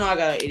 so you know I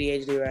got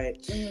ADHD,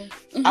 right? Mhm.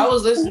 I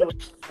was listening to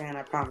what man,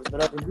 I promise,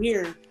 but over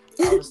here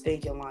I was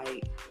thinking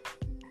like,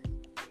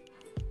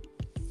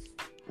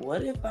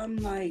 what if I'm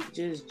like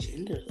just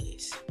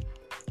genderless?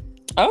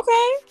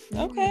 Okay.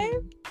 Okay.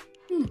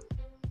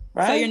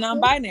 Right? So you're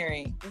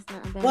non-binary. It's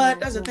not bad. What?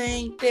 That's a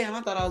thing. Damn,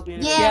 I thought I was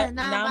being. Yeah,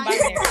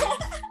 non-binary.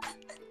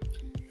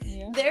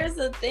 Yeah. There's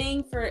a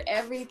thing for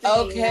everything.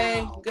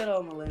 Okay, now. good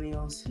old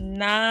millennials.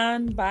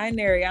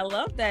 Non-binary. I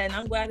love that, and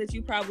I'm glad that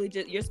you probably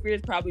just your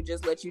spirit probably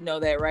just let you know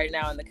that right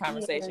now in the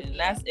conversation. And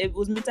that's it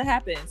was meant to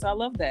happen. So I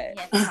love that.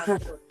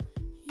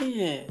 Yeah.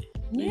 Yeah.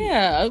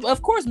 Yeah,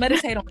 of course,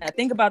 meditate on that.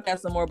 Think about that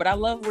some more. But I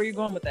love where you're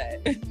going with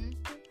that.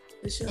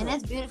 For sure. And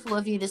that's beautiful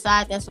if you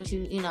decide that's what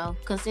you know,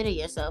 consider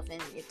yourself,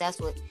 and if that's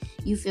what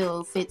you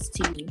feel fits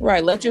to you.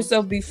 Right. Let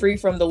yourself be free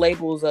from the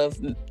labels of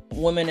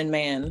woman and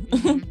man.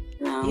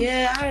 No.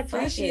 Yeah, I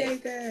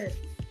appreciate that.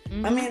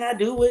 Mm-hmm. I mean, I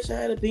do wish I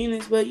had a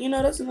penis, but you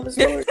know, that's another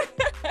story.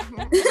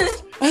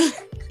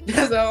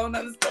 That's a whole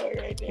nother story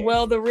right there.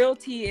 Well, the real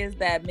tea is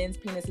that men's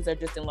penises are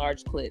just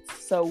enlarged clits.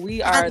 So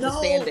we are the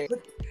standard.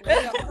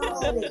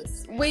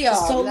 We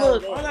all So know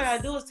look, this. all I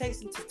gotta do is take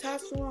some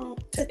testosterone.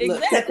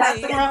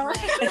 Exactly. All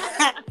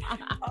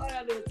I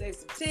gotta do is take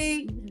some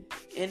tea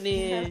and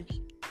then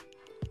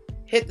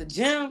hit the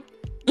gym.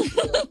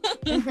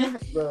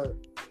 But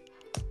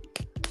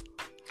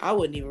I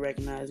wouldn't even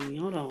recognize me.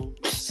 Hold on.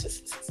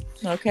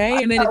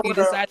 Okay. And then if you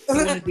decide to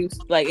want to do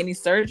like any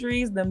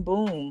surgeries, then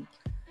boom.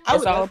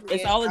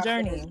 It's all a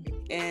journey.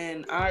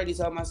 And I already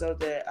told myself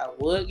that I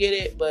would get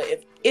it, but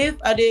if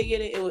I did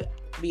get it, it would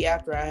be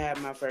after I had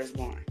my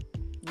firstborn.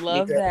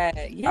 Love Because that.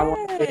 I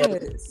want to be able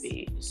to Yes.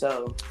 be.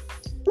 So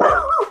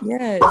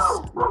Yes.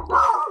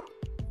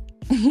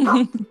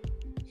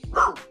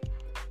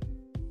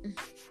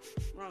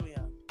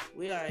 Romeo,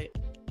 we alright.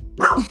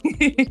 No,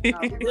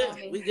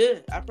 We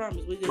good. I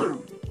promise we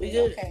good. We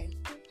good. Okay.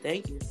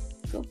 Thank you.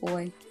 Good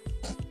boy.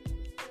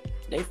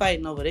 They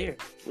fighting over there.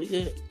 We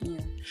good.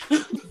 Yeah.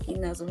 He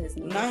knows what his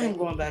needs Now I'm are.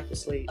 going back to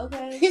sleep.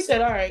 Okay. He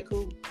said, all right,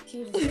 cool.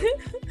 Cute as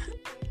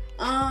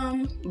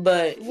hell.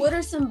 But What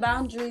are some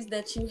boundaries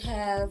that you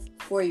have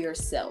for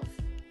yourself?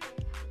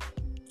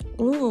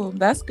 Ooh,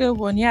 that's a good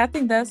one. Yeah, I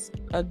think that's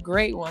a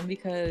great one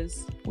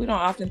because we don't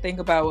often think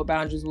about what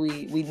boundaries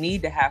we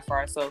need to have for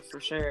ourselves, for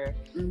sure.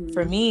 Mhm.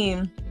 For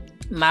me,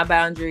 my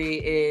boundary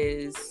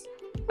is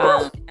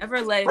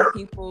never letting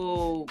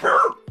people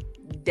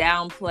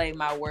downplay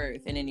my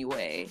worth in any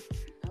way.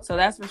 So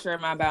that's for sure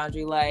my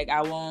boundary. Like,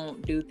 I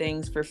won't do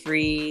things for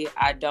free.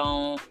 I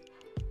don't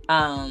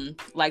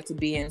like to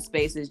be in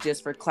spaces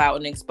just for clout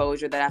and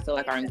exposure that I feel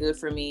like aren't good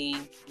for me.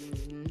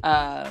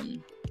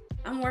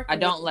 I'm working. I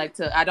don't like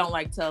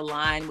to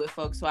align with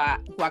folks who I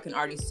can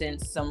already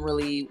sense some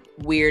really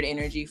weird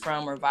energy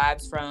from or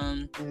vibes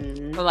from.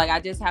 But like, I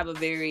just have a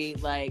very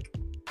like,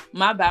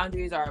 my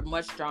boundaries are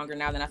much stronger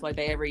now than I feel like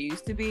they ever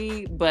used to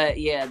be. But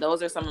yeah,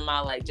 those are some of my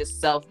like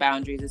just self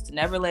boundaries, is to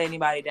never let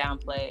anybody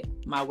downplay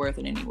my worth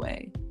in any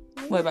way.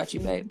 What about you,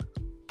 babe?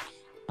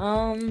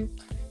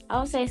 I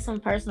would say some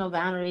personal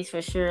boundaries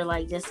for sure.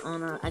 Like just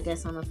on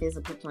a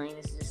physical plane,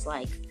 it's just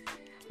like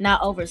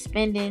not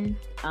overspending,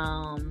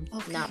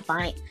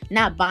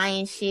 not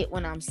buying shit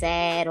when I'm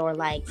sad or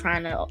like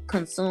trying to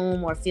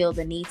consume or feel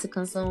the need to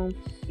consume.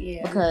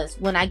 Yeah. Because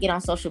when I get on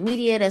social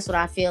media, that's what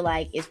I feel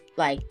like is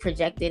like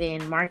projected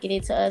and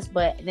marketed to us.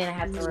 But then I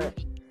have to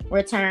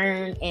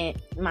return and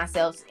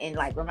myself and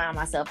like remind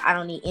myself I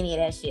don't need any of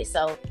that shit.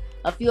 So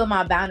a few of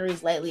my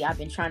boundaries lately I've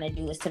been trying to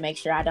do is to make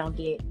sure I don't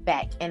get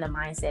back in the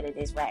mindset of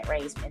this rat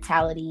race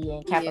mentality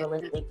and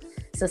capitalistic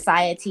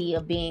society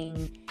of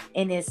being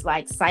in this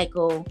like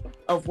cycle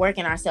of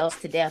working ourselves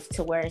to death,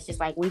 to where it's just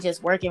like we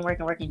just working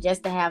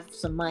just to have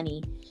some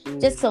money,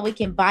 just so we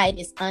can buy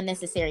this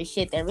unnecessary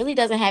shit that really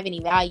doesn't have any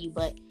value,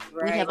 but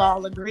we have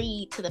all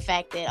agreed to the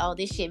fact that, oh,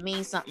 this shit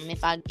means something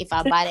if I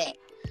buy that,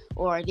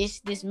 or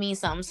this means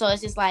something. So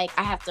it's just like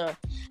I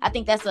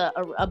think that's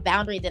a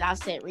boundary that I've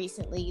set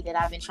recently that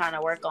I've been trying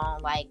to work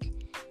on, like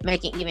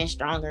making even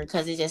stronger,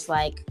 because it's just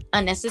like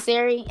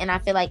unnecessary, and I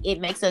feel like it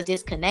makes us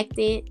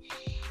disconnected,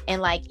 and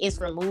like it's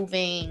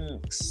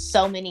removing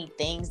so many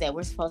things that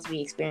we're supposed to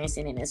be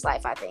experiencing in this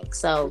life, I think.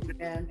 So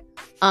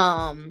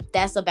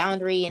that's a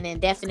boundary. And then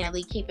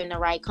definitely keeping the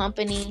right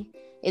company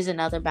is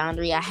another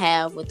boundary I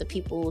have with the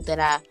people that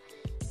I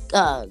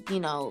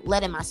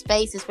let in my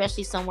space,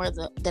 especially somewhere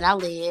that I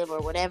live or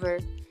whatever.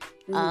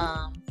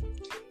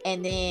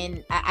 And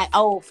then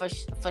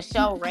for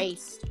sure,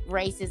 race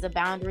is a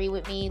boundary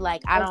with me.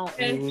 Like I don't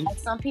like,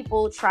 some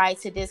people try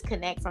to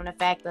disconnect from the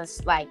fact of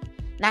like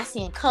not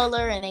seeing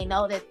color, and they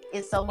know that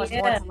it's so much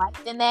more to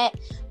life than that.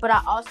 But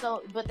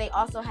they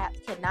also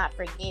cannot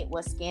forget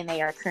what skin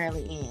they are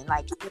currently in.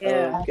 Like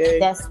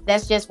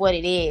that's just what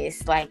it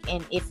is. Like,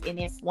 and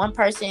if one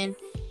person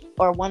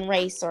or one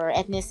race or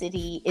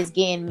ethnicity is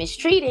getting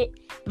mistreated,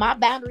 my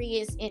boundary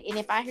is, and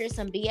if I hear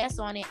some BS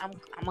on it, I'm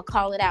gonna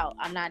call it out.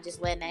 I'm not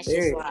just letting that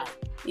shit slide.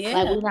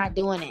 Like, we're not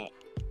doing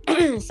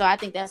it. So I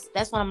think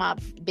that's one of my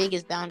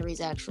biggest boundaries,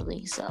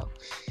 actually. So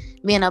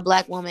being a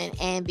Black woman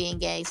and being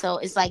gay, so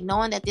it's like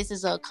knowing that this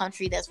is a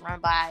country that's run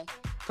by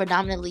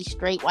predominantly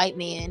straight white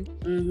men.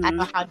 I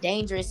know how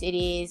dangerous it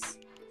is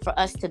for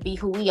us to be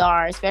who we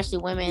are, especially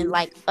women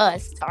like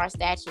us, to our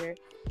stature,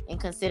 and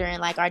considering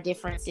like our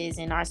differences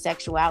in our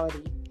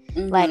sexuality.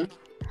 Like,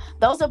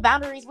 those are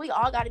boundaries we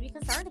all got to be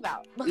concerned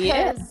about.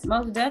 Yes,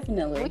 most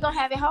definitely. We're gonna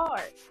have it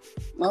hard.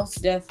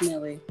 Most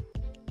definitely.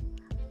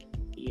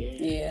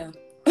 Yeah.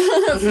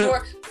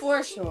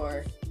 for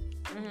sure.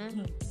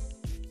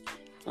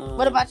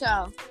 What about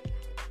y'all?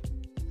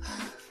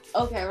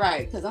 Okay,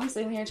 right, because I'm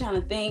sitting here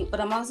trying to think, but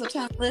I'm also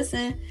trying to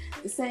listen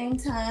at the same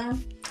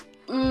time.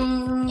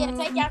 Yeah,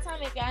 take y'all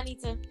time if y'all need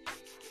to.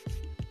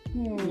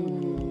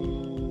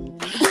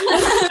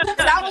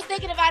 I was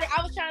thinking about it.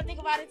 I was trying to think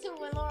about it too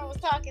when Lauren was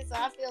talking, so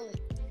I feel it.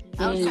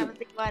 I was trying to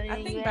think about it.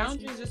 I think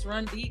boundaries just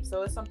run deep,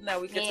 so it's something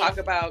that we could talk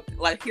about.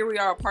 Like here we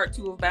are, part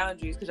 2 of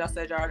boundaries, because y'all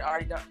said y'all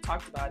already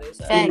talked about it.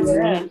 So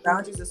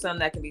boundaries is something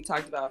that can be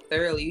talked about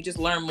thoroughly. You just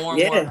learn more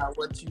and more about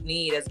what you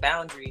need as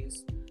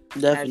boundaries.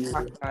 Definitely as you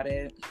talk about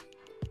it.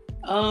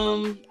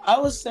 I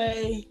would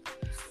say,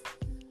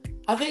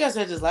 I think I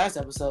said this last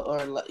episode,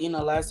 or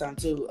last time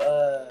too.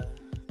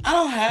 I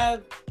don't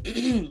have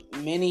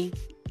many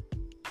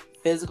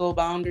physical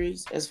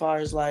boundaries as far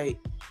as like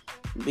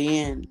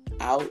being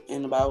out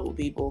and about with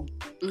people.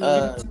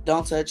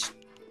 Don't touch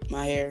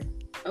my hair.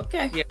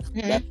 Okay.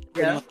 Yeah.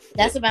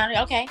 That's a boundary.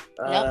 Okay.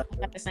 Nope,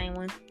 not the same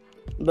one.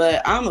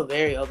 But I'm a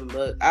very open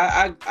book.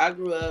 I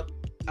grew up.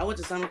 I went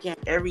to summer camp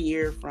every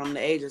year from the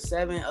age of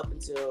 7 up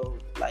until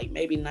like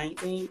maybe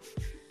 19.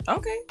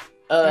 Okay.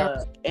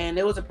 And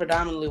it was a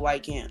predominantly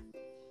white camp.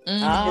 Mm.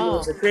 It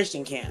was a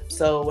Christian camp.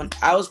 So when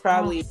I was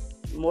probably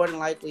more than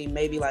likely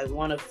maybe like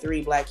one of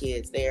 3 black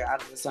kids there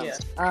out of the summer.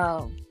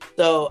 Oh.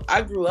 So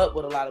I grew up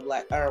with a lot of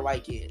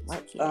white kids.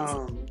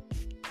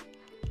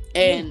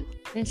 And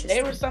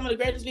they were some of the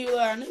greatest people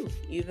that I knew.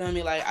 You feel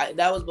me? Like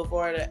that was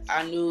before that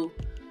I knew.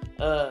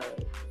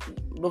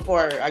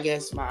 Before I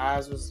guess my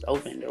eyes was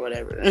opened or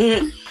whatever.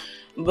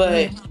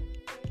 But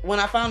when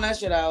I found that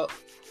shit out,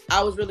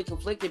 I was really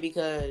conflicted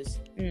because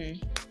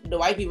the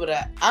white people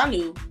that I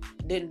knew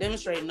didn't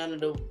demonstrate none of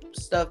the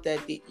stuff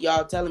that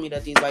y'all telling me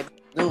that these white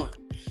people are doing.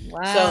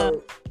 Wow.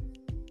 So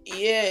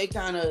yeah, it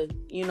kind of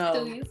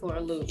threw you for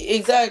a loop.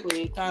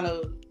 Exactly. It kind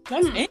of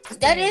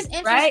that is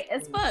interesting, right?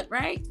 As fuck,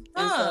 right?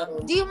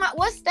 Do you mind?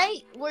 What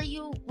state were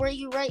you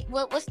right?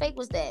 What state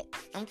was that?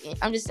 I'm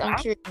curious.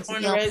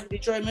 Born and raised in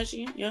Detroit,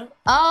 Michigan. Yeah.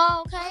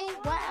 Oh, okay.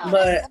 Wow.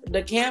 But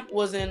the camp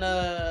was in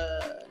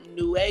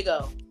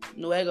Newaygo,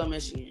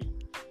 Michigan,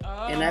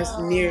 and that's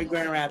near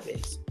Grand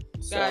Rapids.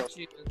 Got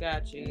you.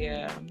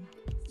 Yeah.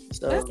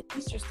 So that's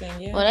interesting.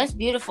 Yeah. Well, that's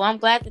beautiful. I'm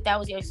glad that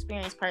was your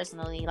experience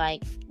personally.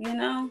 Like,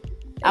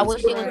 I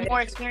wish it was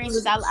more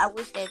experiences. I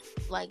wish that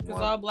like more.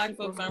 Because all black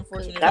folks are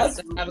unfortunate.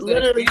 That's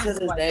literally to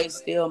this day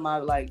still my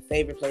like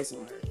favorite place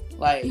on earth.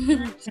 Like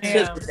to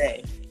this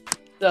day.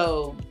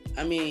 So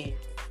I mean,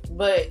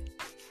 but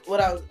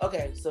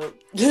so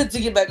to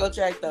get back on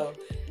track though,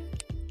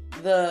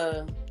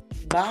 the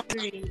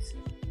boundaries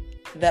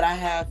that I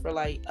have for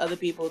like other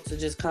people to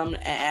just come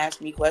and ask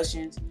me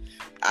questions,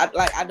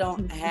 I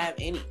don't have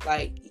any.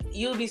 Like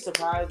you'll be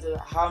surprised at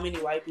how many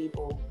white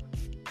people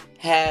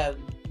have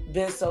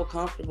been so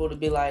comfortable to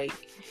be like,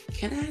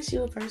 can I ask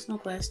you a personal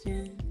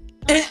question?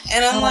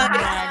 And I'm like, my God.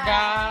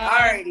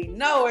 I already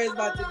know where it's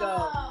about to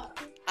go.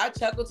 I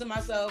chuckle to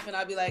myself and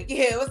I'll be like,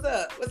 yeah, what's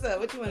up?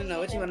 What you want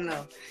to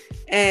know?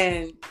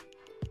 And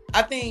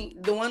I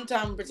think the one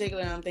time in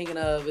particular I'm thinking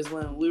of is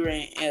when we were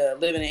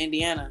living in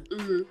Indiana,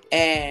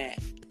 and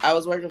I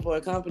was working for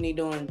a company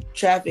doing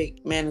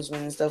traffic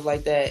management and stuff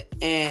like that.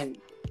 And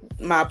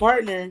my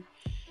partner,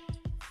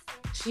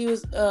 she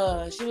was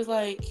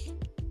like,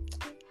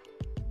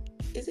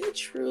 is it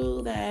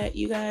true that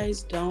you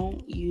guys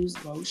don't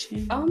use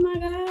lotion? Oh my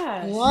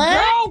gosh.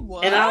 What? Bro,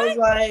 what? And I was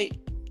like,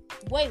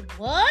 wait,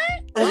 what?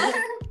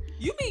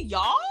 You mean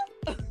y'all?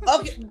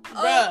 Okay,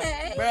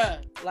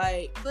 bruh.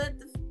 Like, but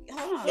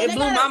hold on. it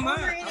blew my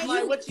mind. I'm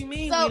like, what you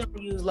mean we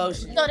don't use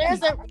lotion? So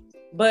there's a.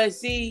 But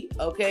see,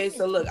 okay,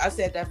 so look, I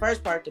said that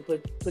first part to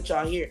put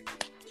y'all here.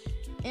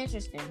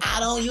 Interesting. I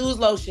don't use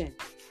lotion.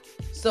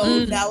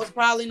 So that was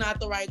probably not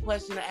the right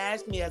question to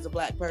ask me as a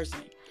black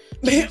person.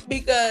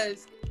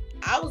 Because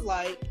I was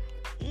like,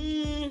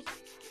 I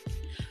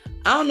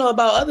don't know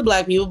about other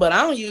black people, but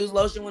I don't use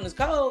lotion when it's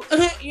cold.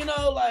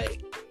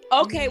 Like.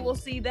 Okay, well,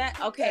 see that.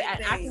 Okay,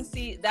 I can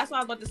see. That's what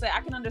I was about to say.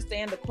 I can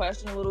understand the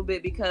question a little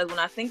bit because when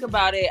I think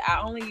about it,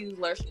 I only use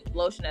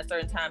lotion at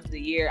certain times of the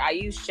year. I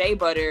use shea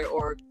butter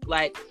or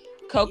like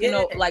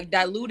coconut, like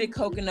diluted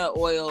coconut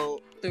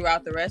oil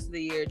throughout the rest of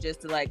the year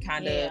just to like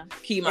kind of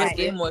keep my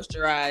skin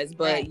moisturized.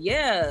 But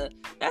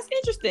that's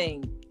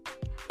interesting.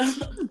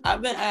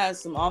 I've been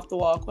asked some off the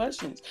wall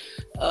questions.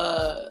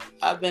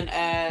 I've been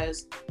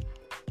asked.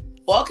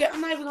 Well, okay, I'm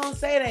not even gonna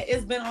say that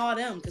it's been all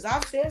them because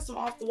I've said some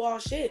off the wall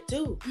shit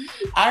too.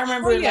 I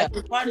remember like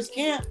the part of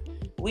camp,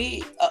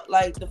 we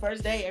like the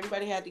first day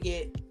everybody had to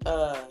get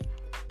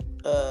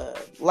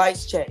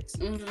lights checks,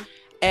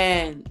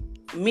 and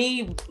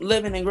me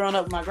living and growing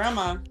up with my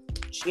grandma,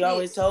 she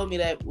always told me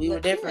that we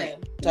were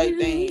different type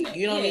thing.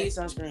 You don't need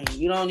sunscreen.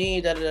 You don't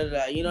need da da da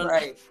da. You don't.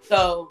 Right.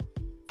 So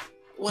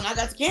when I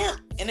got to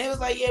camp and they was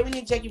like, yeah, we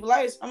need to check you for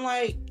lights. I'm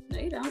like, no,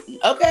 you don't.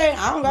 Okay,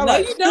 I don't got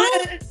lights. You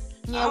don't.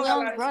 Yeah, we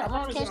don't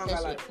catch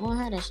that shit. We don't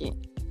have that shit.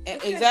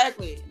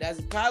 Exactly.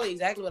 That's probably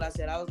exactly what I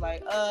said. I was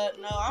like,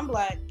 no, I'm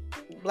black.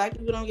 Black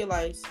people don't get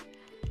lice.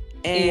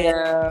 And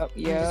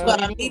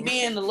but me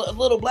being a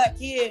little black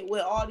kid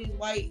with all these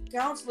white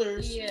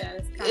counselors,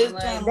 it's kind of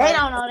like, they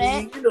don't know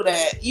that. You know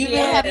that. You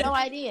have no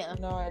idea.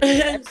 No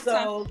idea.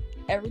 So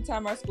every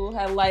time our school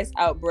had lice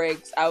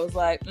outbreaks, I was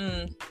like,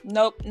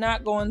 nope,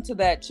 not going to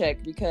that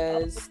check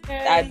because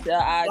I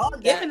y'all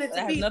giving it to that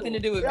has people. nothing to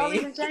do with y'all me.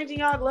 Even changing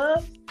y'all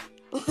gloves.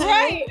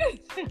 Right.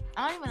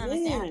 I don't even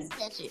understand how to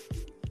sketch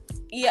it.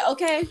 Yeah,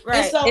 okay. Right.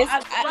 And so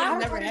I've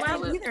never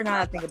had it. Either. Now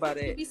I think about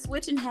it. Be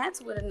switching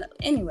hats with another.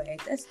 Anyway,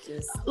 that's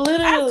just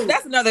Literally.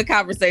 That's another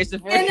conversation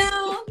for you you.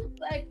 know,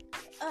 like,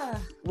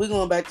 We're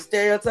going back to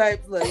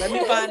stereotypes. Look, let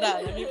me find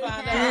out.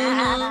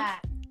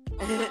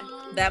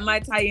 That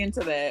might tie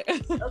into that.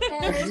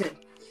 okay.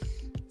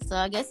 So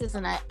I guess it's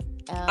an.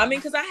 I mean,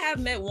 because I have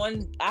met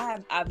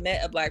I've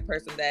met a black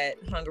person that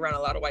hung around a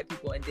lot of white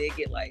people and did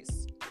get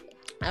lice.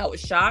 I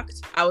was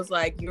shocked. I was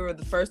like, you're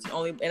the first and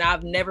only, and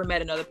I've never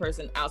met another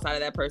person outside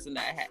of that person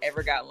that had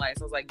ever gotten lice.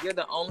 I was like, you're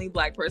the only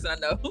black person I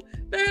know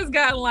that has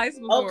gotten lice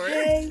before.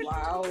 Okay.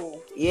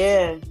 Wow.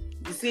 Yeah.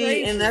 You see,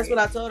 Crazy. and that's what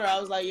I told her. I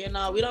was like,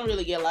 we don't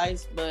really get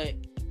lice, but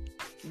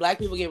black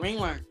people get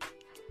ringworm.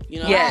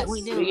 You know, Yes,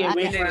 we do. We get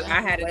We ringworm do.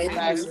 I had it way too.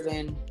 faster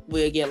than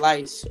we'll get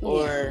lice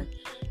or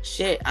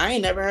shit. I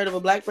ain't never heard of a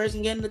black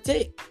person getting a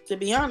tick, to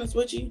be honest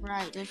with you.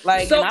 Right.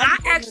 Like, So and I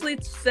actually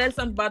said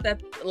something about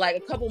that like a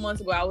couple months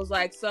ago. I was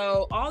like,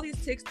 so all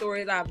these tick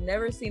stories, I've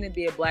never seen it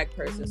be a black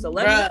person. So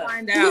let me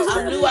find out.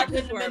 I knew I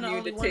couldn't who have been the are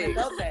only immune one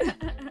to that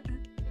ticks. knows that.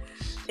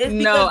 It's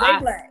No,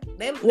 because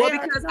they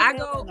black. Because I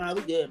go. No,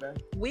 we good, bro.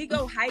 We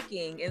go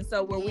hiking, and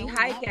so where we Yeah,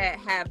 hike yeah. at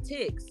have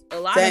ticks. A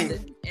lot Same.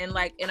 of the, and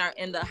like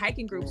in the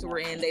hiking groups we're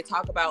in, they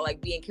talk about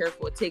like being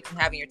careful with ticks and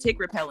having your tick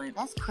repellent.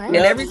 That's And crazy.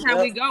 Yep. every time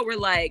we go, we're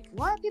like,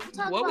 What are people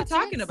talking what about? we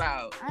talking ticks?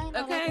 about? I ain't know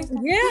that Okay, was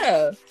happening.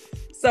 yeah.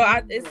 So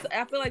I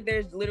feel like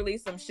there's literally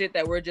some shit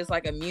that we're just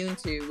like immune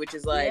to, which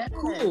is like Yeah.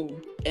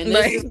 cool. And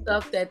Like- this is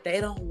stuff that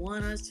they don't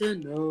want us to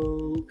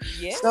know.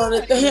 Yeah. So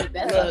the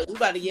That's look, we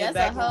about to get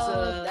back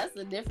into that's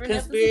a different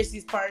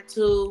conspiracies part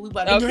 2. We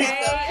about to bring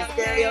Okay. up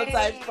the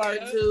stereotypes part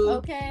 2.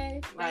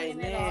 Okay. Right,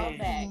 Bringing it all man.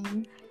 back.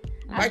 Mhm.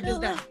 I Write feel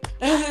this down.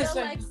 I feel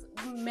like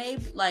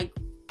maybe like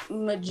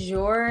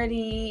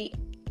majority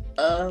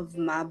of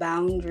my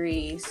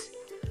boundaries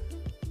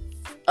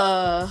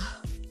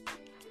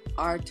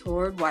are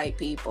toward white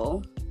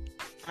people.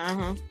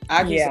 I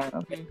can Yeah.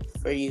 say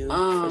for you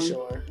Um, for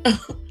sure.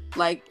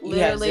 Like You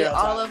have literally zero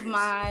all of tolerance.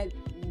 my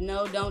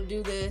no, don't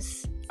do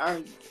this are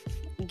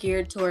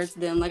geared towards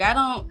them. Like I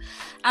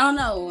don't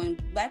know, when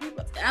black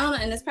people, I don't know,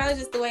 and it's probably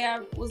just the way I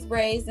was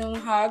raised and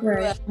how I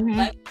grew up. Mhm.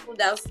 Black people,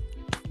 that was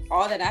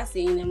all that I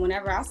seen, and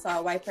whenever I saw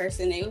a white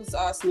person, it was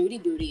all snooty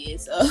booty.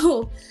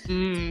 So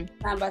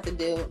not about to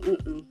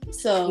do.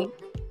 So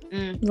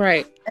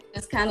Right.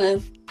 that's kind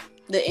of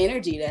the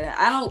energy that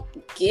I don't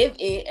give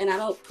it, and I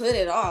don't put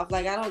it off.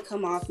 Like I don't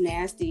come off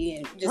nasty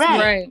and just Right.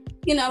 Right.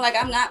 you know, like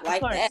I'm not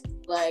like course. that.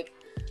 Like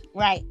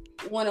Right.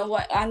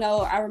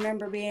 I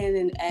remember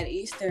being at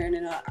Eastern,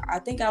 and I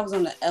think I was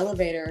on the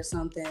elevator or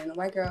something, and a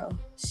white girl,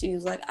 she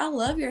was like, I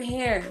love your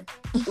hair.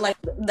 Like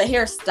the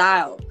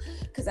hairstyle,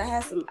 because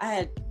I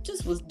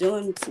was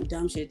doing some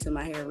dumb shit to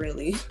my hair,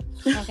 really.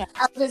 Okay.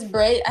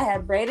 I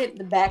had braided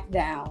the back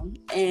down,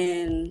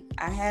 and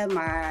I had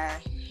my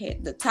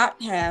head, the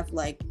top half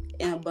like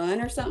in a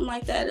bun or something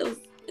like that. It was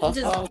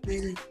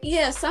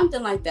just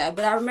something like that.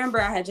 But I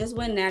remember I had just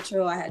went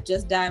natural. I had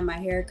just dyed my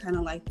hair kind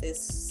of like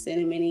this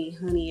cinnamony,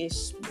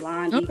 honeyish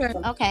blonde.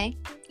 Okay.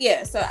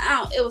 Yeah, so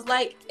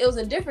it was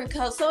a different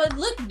color, so it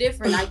looked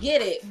different. I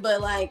get it,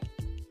 but like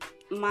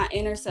my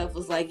inner self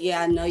was like,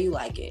 yeah, I know you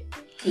like it.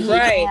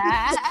 Right.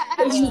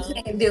 You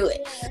can't do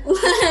it.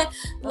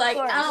 Like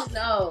course. I don't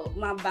know.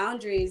 My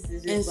boundaries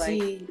is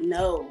just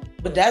no.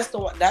 But that's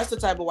the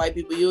type of white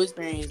people you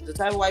experience. The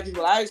type of white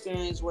people I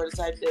experienced were the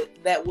type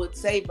that would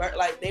say,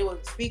 like, they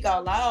would speak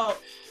out loud,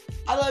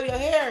 I love your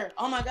hair.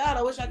 Oh my God,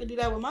 I wish I could do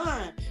that with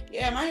mine.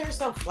 Yeah, my hair is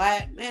so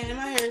flat. Man,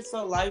 my hair is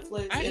so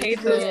lifeless. I And hate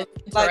it's those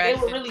just, like, they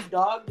would interactions. really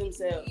dog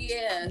themselves.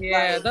 Yeah.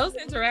 Yeah, Like- those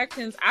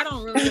interactions I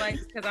don't really like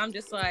because I'm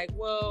just like,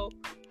 well,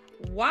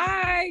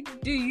 why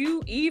do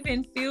you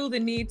even feel the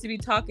need to be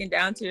talking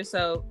down to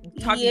yourself,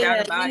 talking down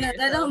about yourself?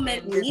 that don't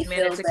make and me just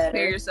manage feel to compare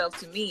better. yourself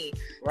to me.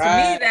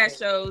 Right. To me, that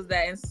shows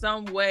that in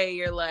some way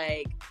you're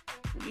like,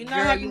 You know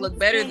girl, how you look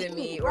better than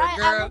me, or Right. I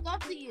girl, look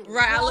up to you.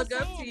 right, I You know look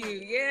what up I'm to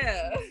saying? you.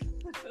 Yeah.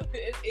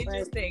 It's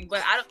interesting,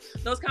 but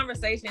those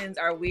conversations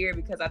are weird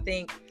because I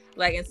think,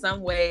 like, in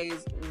some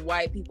ways,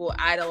 white people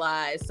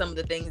idolize some of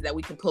the things that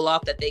we can pull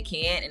off that they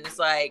can't, and it's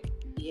like,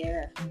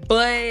 Yeah.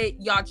 but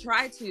y'all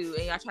try to,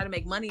 and y'all try to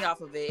make money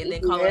off of it, and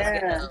then call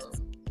Yeah. us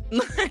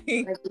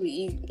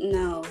ghetto.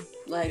 No,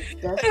 like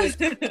that's just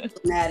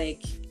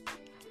problematic.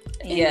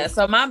 Yeah,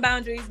 so my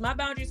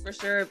boundaries for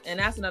sure, and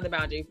that's another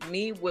boundary for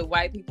me with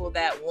white people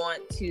that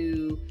want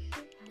to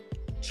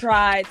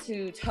try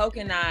to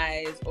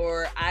tokenize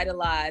or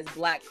idolize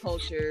Black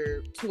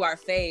culture to our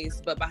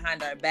face, but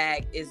behind our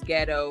back is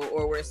ghetto,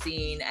 or we're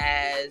seen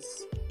as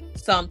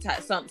some of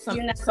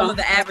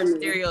the average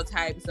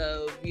stereotypes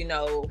of, you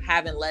know,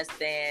 having less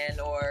than,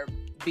 or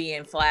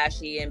being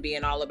flashy and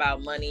being all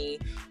about money,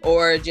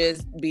 or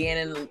just being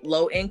in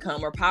low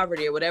income or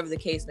poverty, or whatever the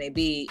case may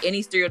be.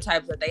 Any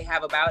stereotypes that they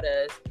have about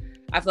us,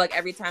 I feel like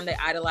every time they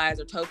idolize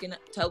or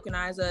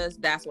tokenize us,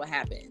 that's what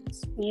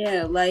happens.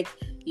 Yeah, like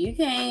you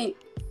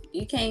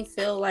can't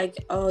feel like,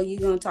 oh, you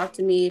gonna talk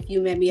to me if you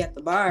met me at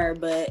the bar,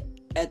 but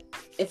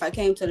if I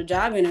came to the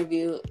job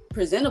interview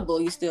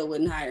presentable, you still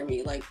wouldn't hire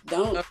me. Like,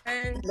 don't do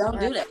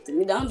that to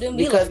me. Don't do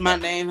me because like my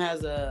that. name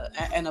has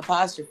an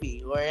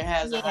apostrophe or it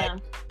has a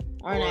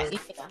or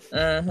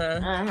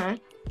not.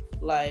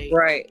 like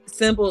right.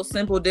 Simple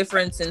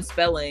difference in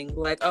spelling.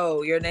 Like,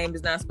 oh, your name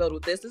is not spelled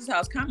with this. This is how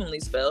it's commonly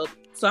spelled,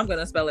 so I'm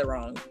gonna spell it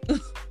wrong.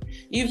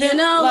 You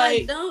know,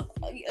 like don't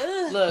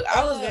look.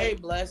 I was very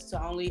blessed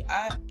to only.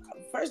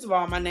 First of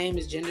all, my name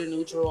is gender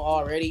neutral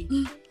already.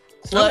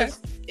 Plus,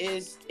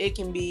 it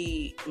can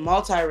be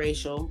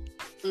multiracial.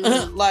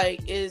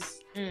 Like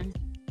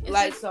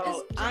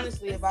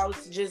honestly, if I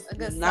was to just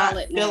not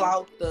fill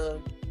out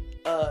the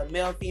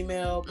male,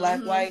 female,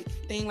 black, white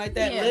thing like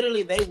that,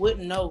 literally they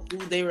wouldn't know who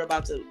was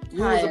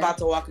about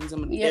to walk into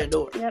their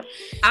door. Yep.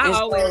 I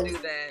always do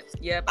that.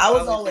 Yep. I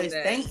was always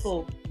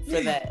thankful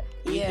for that.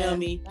 You feel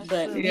me?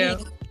 But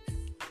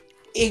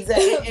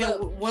exactly.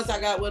 And once I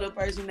got with a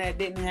person that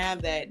didn't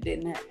have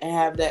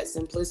that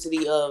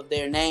simplicity of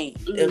their name,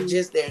 of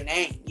just their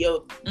name.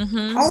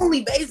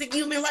 Only basic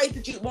human rights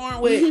that you're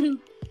born with.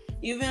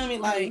 You feel me?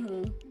 Like,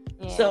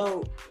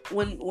 so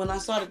when I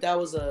saw that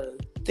was a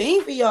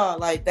thing for y'all,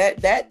 like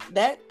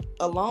that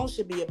alone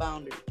should be a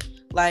boundary.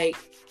 Like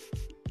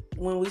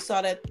when we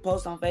saw that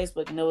post on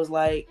Facebook and it was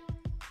like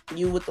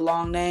you with the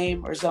long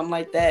name or something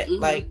like that,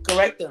 like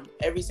correct them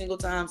every single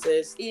time,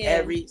 sis.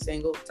 Every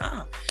single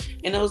time.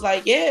 And it was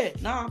like, I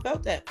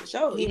felt that for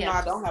sure. Even though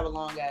I don't have a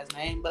long ass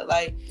name, but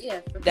like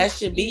that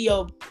should be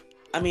your.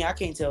 I mean, I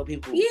can't tell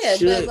people.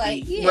 Should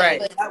like, be. Right.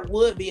 But that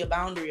would be a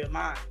boundary of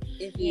mine.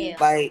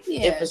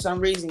 If for some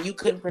reason you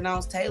couldn't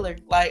pronounce Taylor,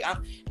 like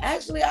I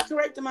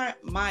corrected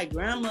my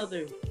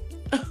grandmother.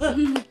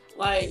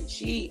 Like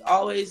she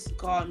always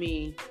called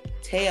me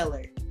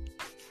Taylor.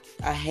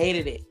 I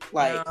hated it.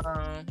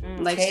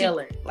 Like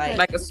Taylor.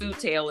 Like a suit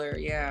tailor,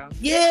 Yeah,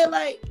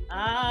 like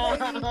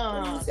what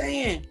are you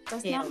saying?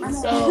 That's not my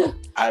name. So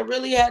I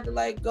really had to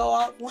like go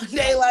off one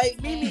day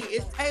like Mimi,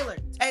 it's Taylor.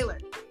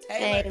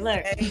 Like,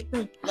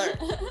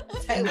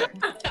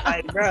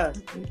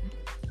 bruh.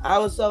 I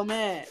was so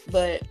mad.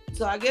 But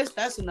so I guess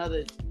that's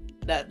another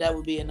that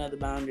would be another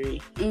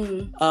boundary.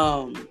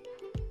 I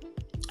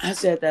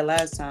said that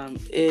last time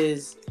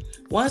is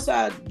once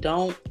I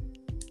don't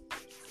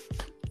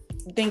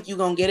think you're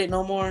gonna get it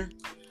no more,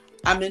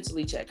 I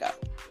mentally check out.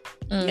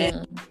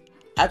 And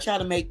I try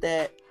to make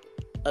that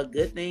a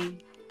good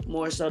thing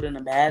more so than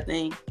a bad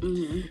thing.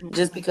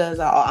 Just because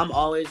I'm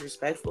always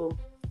respectful.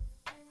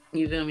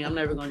 You feel me? I'm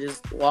never gonna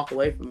just walk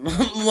away from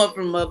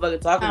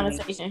motherfucker talking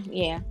conversation. To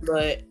me.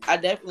 But I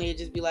definitely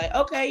just be like,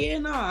 okay,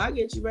 I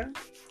get you, bro.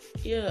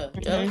 Yeah.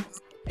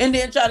 And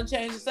then try to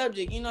change the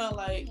subject,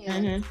 like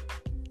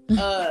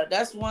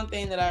that's one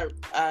thing that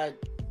I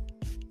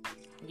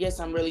guess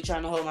I'm really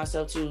trying to hold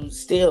myself to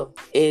still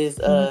is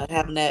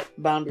having that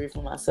boundary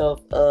for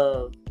myself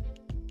of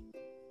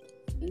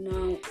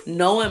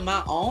knowing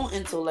my own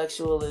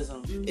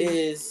intellectualism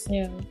is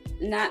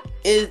not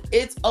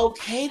it's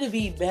okay to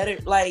be better,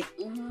 like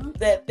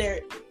that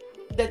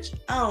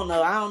I don't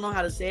know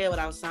how to say it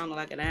without sounding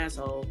like an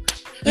asshole.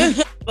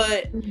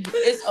 But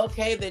it's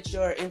okay that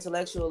your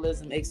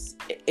intellectualism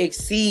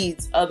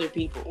exceeds other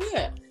people.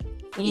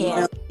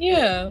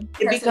 The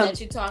person that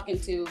you're talking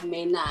to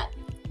may not,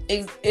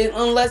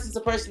 unless it's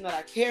a person that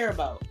I care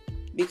about,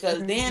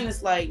 because then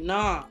it's like,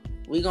 nah,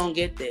 we gonna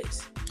get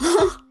this.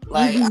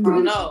 Like, I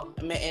don't know,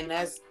 and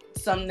that's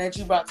something that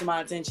you brought to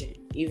my attention.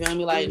 You feel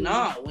me? Like,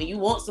 nah, when you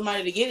want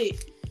somebody to get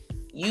it,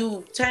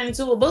 you turn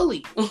into a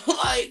bully.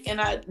 Like,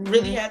 and I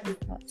really had to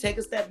take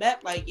a step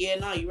back. Like, you're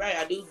right.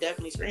 I do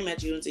definitely scream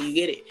at you until you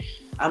get it.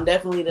 I'm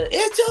definitely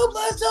it's 2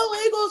 +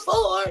 2 =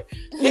 4.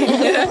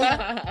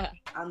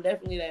 I'm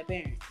definitely that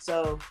parent.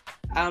 So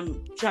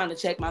I'm trying to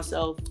check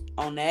myself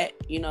on that.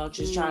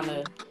 Just trying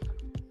to.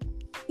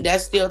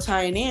 That's still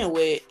tying in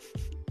with,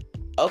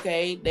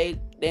 okay,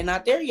 they're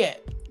not there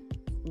yet,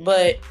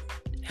 but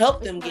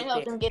help them get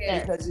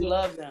there because you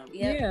love them.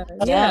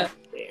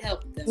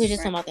 Help them. We're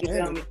just talking about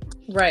that.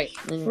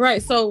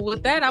 Right. So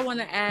with that, I want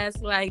to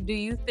ask, like, do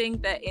you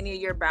think that any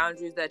of your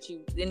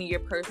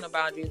personal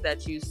boundaries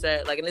that you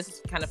set, like, and this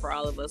is kind of for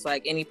all of us,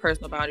 like any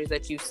personal boundaries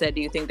that you've set,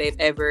 do you think they've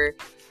ever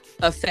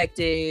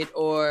affected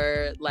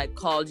or like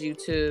called you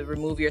to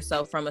remove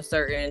yourself from a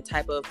certain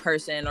type of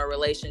person or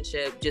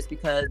relationship just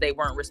because they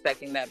weren't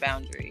respecting that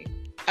boundary?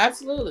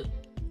 Absolutely.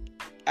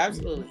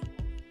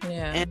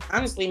 Yeah. And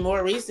honestly,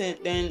 more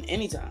recent than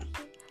any time.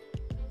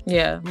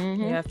 Yeah.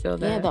 I feel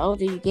that. Yeah, the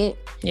older you get.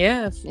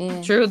 Yeah,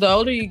 true. The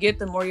older you get,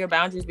 the more your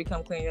boundaries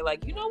become clear. You're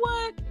like, you know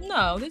what?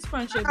 No, this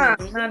friendship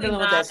is not dealing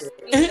with that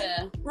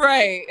shit.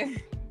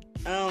 Right.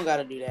 I don't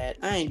gotta do that.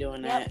 I ain't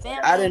doing that. Family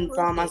I didn't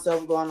included. find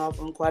myself going off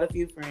on quite a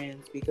few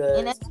friends because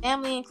And that's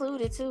family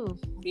included too.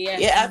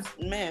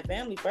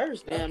 Family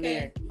first, damn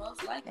near.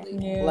 Most likely.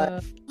 Yeah.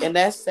 And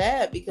that's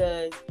sad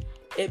because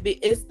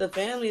it's the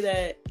family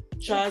that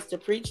tries to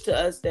preach to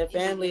us that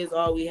family is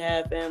all we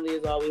have.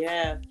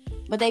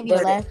 But they be the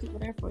last people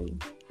there for you.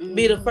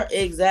 Be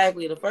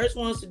the first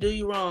ones to do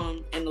you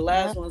wrong and the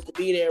last ones to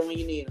be there when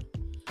you need them.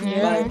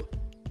 Yeah. Like,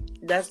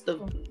 that's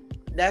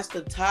that's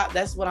the top.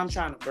 That's what I'm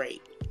trying to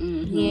break.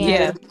 Mm-hmm.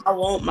 Yeah. I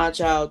want my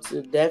child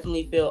to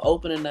definitely feel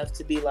open enough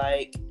to be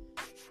like,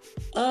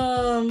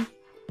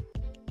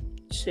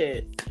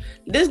 shit,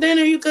 this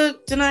dinner you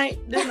cooked tonight,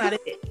 this not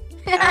it.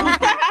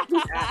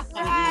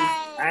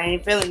 I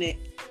ain't feeling it.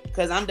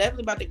 Cause I'm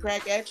definitely about to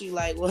crack at you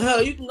like,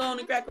 well, you can go on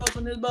and crack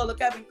open this bowl of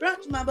Captain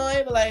Crunch, my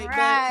boy. But like,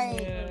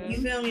 Right. you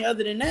feel me?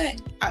 Other than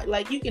that,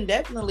 like you can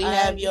definitely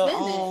have your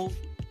own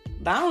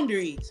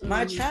boundaries.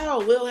 My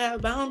child will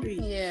have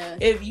boundaries. Yeah.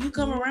 If you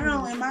come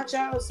around and my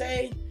child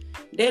say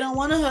they don't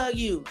want to hug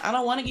you, I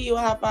don't want to give you a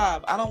high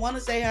five, I don't want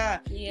to say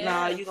hi. Yeah.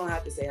 Nah, you gonna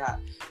have to say hi.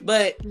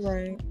 But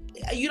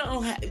you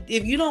don't have,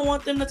 if you don't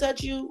want them to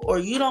touch you or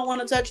you don't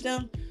want to touch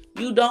them,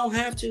 you don't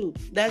have to.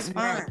 That's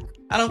fine.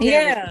 I don't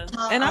care. Yeah,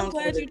 and I'm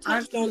glad you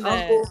touched on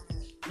that.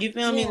 You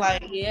feel me?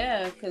 Like,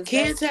 because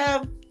kids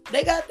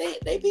they got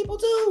they people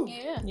too.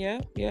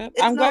 Yeah.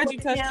 I'm glad you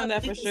touched on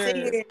that for sure. Sit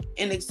here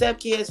and accept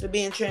kids for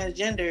being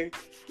transgender,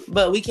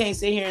 but we can't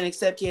sit here and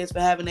accept kids for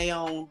having their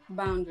own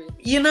boundaries.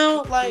 You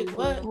know, like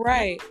what?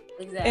 Right.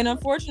 Exactly. And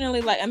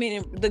unfortunately, like, I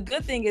mean, the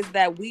good thing is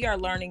that we are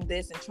learning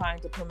this and trying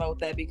to promote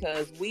that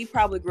because we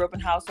probably grew up in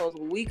households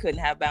where we couldn't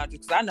have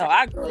boundaries. Because I know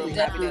I grew up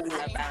having to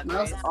have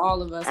boundaries. Most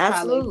all of us,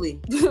 absolutely,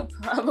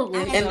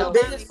 probably. And the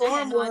biggest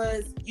form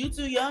was you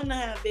too young to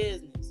have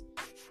business.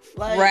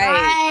 Like,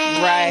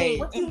 right.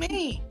 What you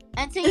mean?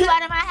 Until you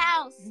out of my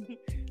house.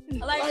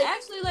 Like,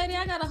 actually, lady,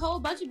 I got a whole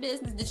bunch of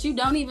business that you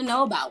don't even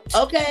know about.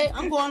 Okay,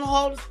 I'm going to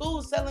whole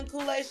school selling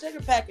Kool-Aid sugar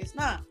packets.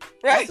 Nah,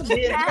 right? That's a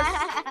business.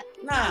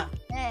 Nah.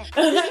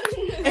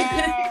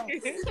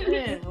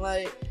 Yeah,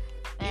 like,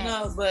 you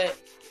know, but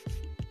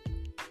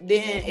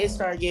then it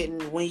start getting,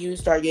 when you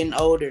start getting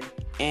older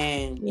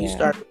and you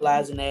start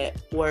realizing that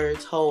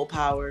words hold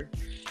power.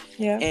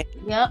 Yeah.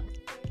 And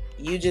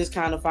you just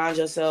kind of find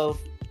yourself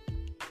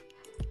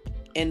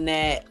in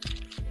that.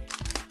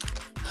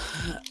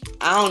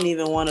 I don't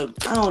even want to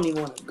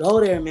go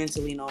there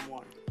mentally no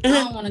more. I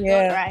don't want to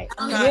go right.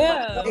 I'm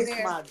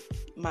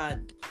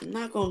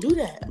not gonna do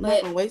that. I'm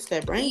not gonna waste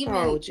that brain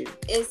power with you.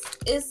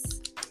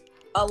 It's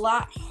a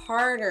lot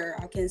harder,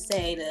 I can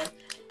say, to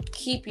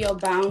keep your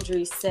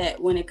boundaries set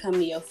when it comes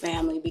to your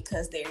family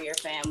because they're your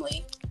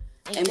family.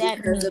 Exactly.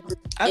 And because of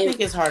I think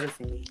it's harder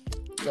for me.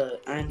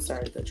 But I'm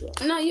sorry to cut you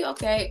off. No, you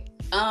okay.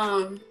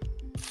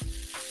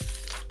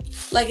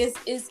 Like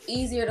it's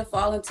easier to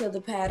fall into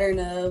the pattern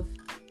of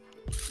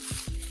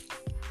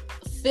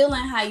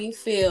feeling how you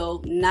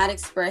feel, not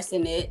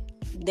expressing it,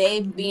 they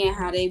being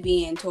how they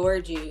being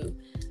towards you,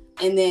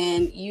 and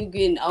then you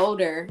getting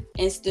older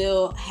and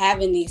still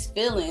having these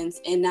feelings,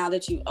 and now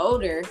that you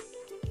older,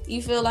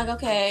 you feel like,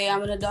 okay,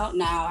 I'm an adult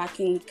now, I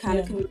can kind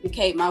of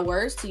communicate my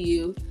words to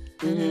you,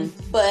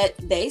 but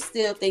they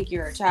still think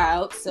you're a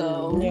child,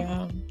 so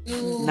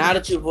now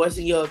that you're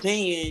voicing your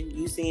opinion,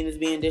 you seen as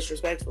being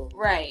disrespectful,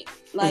 right?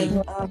 Like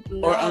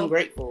or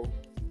ungrateful.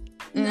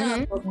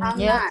 No, I'm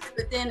not.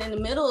 But then in the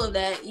middle of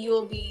that,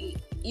 you'll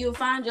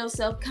find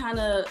yourself kind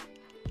of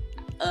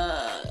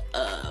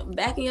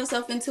backing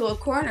yourself into a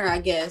corner, I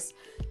guess.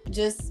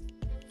 Just,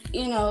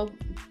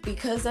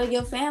 because of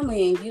your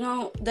family, and I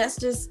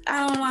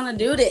don't want to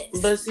do this.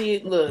 But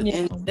see, look,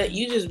 and that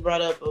you just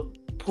brought up a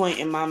point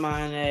in my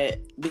mind that,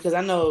 because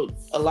I know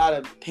a lot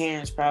of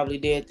parents probably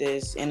did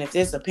this, and if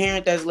there's a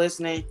parent that's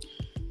listening,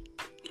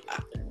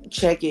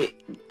 check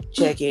it.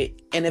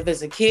 And if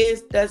it's a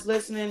kid that's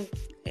listening,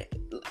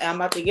 I'm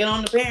about to get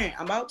on the parent.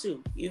 I'm about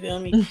to. You feel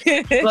me?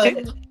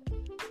 But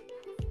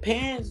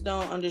parents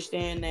don't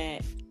understand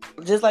that.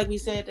 Just like we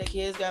said that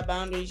kids got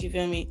boundaries, you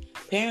feel me?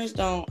 Parents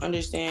don't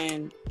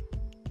understand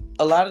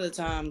a lot of the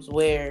times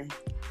where,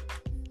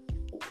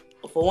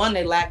 for one,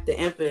 they lack the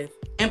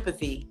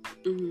empathy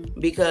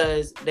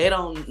because they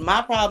don't.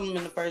 My problem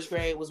in the first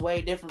grade was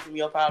way different from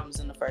your problems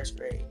in the first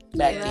grade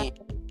back then.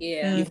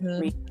 Yeah. You feel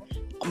me?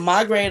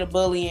 My grade of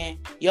bullying,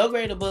 your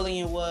grade of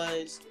bullying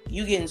was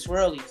you getting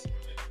swirlies.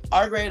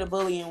 Our grade of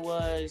bullying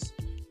was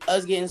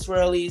us getting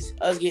swirlies,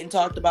 us getting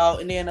talked about,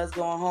 and then us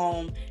going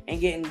home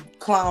and getting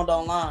clowned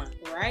online.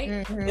 Right?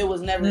 It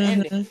was never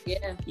ending.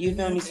 Yeah. You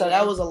feel me? So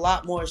that was a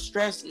lot more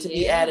stress to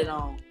be added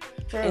on.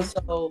 True. And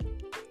so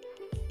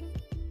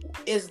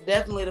it's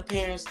definitely the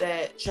parents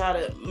that try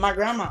to. My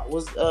grandma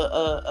was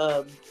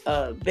a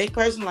big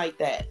person like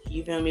that.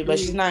 You feel me? But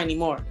she's not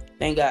anymore.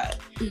 Thank God.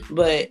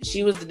 But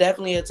she was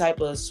definitely a type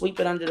of sweep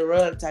it under the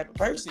rug type of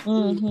person.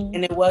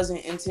 And it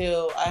wasn't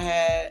until I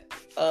had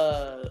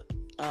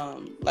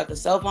like a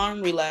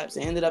self-harm relapse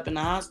and ended up in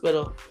the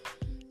hospital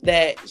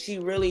that she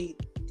really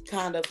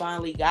kind of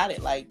finally got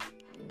it. Like,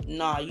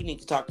 nah, you need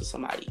to talk to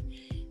somebody.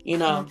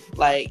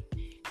 Like,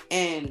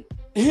 and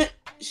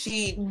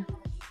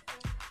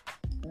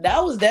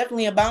that was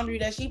definitely a boundary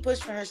that she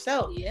pushed for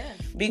herself. Yeah.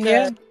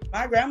 Because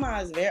my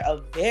grandma is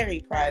a very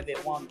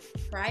private woman.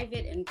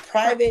 Private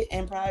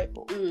and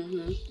prideful.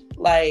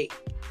 Like,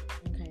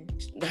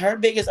 her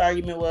biggest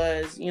argument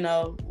was,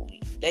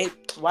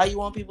 why you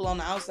want people on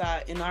the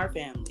outside in our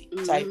family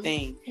type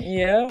thing.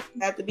 Yeah.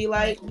 Have to be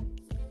like,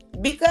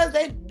 because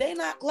they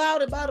not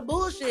clouded by the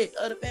bullshit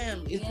of the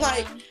family. It's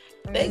like,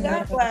 they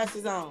got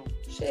glasses on.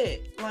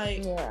 shit,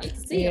 like, You can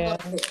see a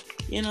little bit.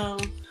 you know.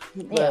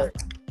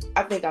 But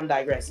I think I'm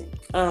digressing.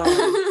 But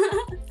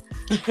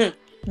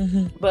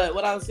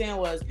what I was saying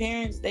was,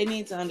 parents, they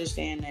need to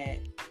understand that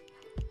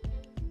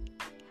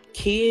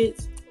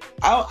kids.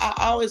 I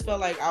always felt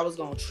like I was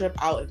gonna trip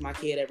out if my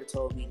kid ever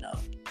told me no.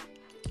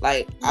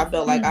 Like, I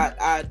felt like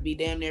I'd be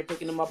damn near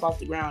picking them up off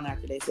the ground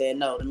after they said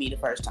no to me the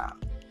first time.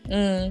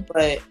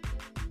 But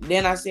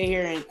then I sit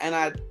here and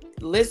I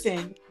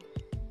listen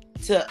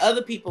to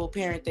other people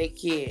parent their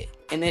kid,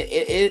 and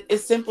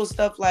it's simple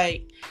stuff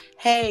like,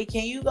 hey,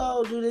 can you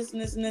go do this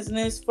and this and this and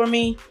this for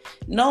me?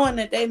 Knowing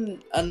that they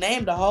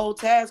named a whole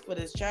task for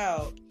this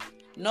child,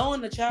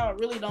 knowing the child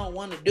really don't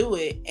want to do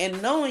it,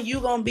 and knowing you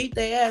gonna beat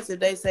their ass if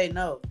they say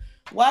no.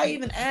 Why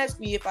even ask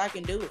me if I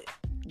can do it?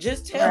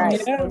 Just tell me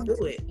to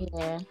do it.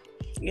 Yeah.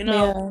 You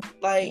know,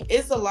 like,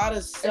 it's a lot of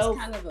It's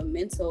kind of a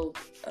mental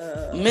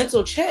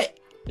check.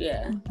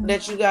 Yeah.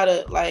 That you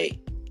gotta, like,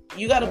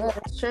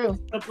 That's true.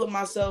 put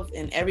myself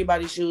in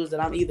everybody's shoes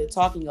that I'm either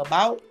talking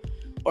about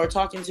or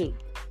talking to.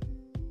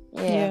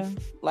 Yeah.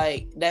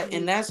 Like that,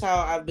 and that's how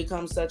I've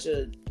become such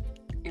a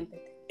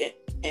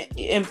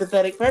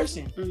empathetic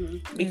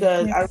person,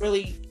 because I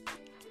really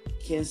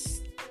can,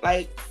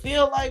 like,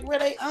 feel like where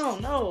they, I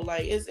don't know,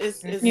 like, it's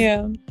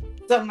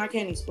something I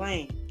can't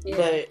explain,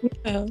 but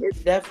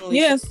it's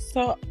definitely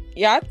So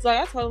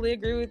I totally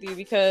agree with you,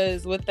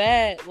 because with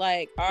that,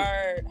 like,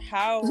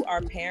 how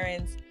our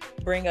parents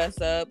bring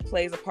us up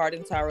plays a part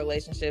into our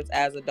relationships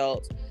as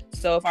adults.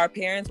 So if our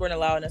parents weren't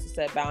allowing us to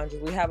set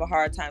boundaries, we have a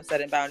hard time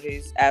setting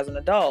boundaries as an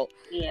adult.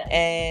 Yeah.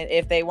 And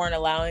if they weren't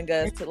allowing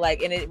us to,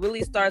 like, and it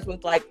really starts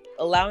with, like,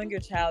 allowing your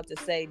child to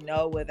say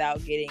no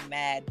without getting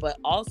mad, but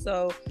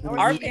also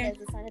our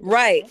parents,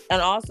 right?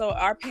 And also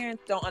our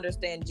parents don't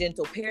understand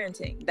gentle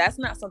parenting. That's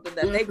not something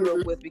that they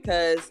grew up with,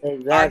 because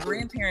our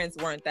grandparents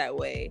weren't that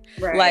way.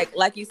 Right.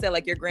 Like you said,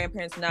 like, your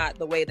grandparents not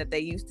the way that they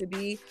used to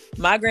be.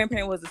 My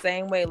grandparent was the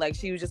same way. Like,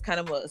 she was just kind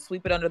of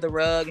sweep it under the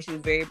rug, and she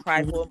was very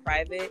prideful and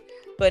private.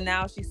 But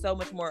now she's so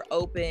much more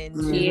open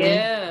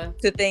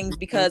to things,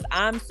 because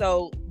I'm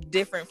so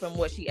different from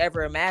what she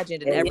ever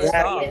imagined and ever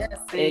saw.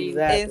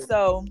 Exactly. And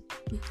so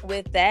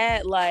with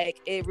that, like,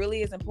 it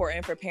really is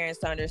important for parents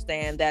to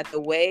understand that the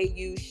way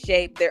you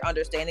shape their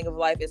understanding of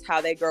life is how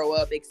they grow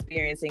up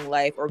experiencing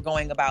life or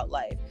going about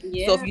life.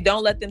 So if you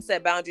don't let them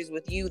set boundaries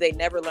with you, they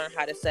never learn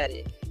how to set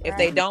it. If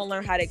they don't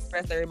learn how to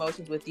express their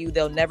emotions with you,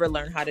 they'll never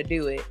learn how to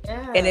do it.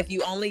 And if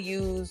you only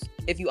use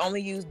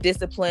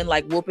discipline,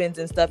 like whoopings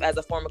and stuff, as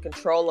a form of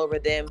control over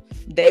them,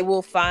 they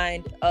will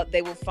find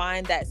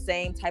that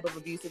same type of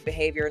abusive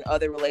behavior in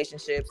other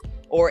relationships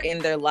or in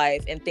their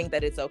life and think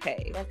that it's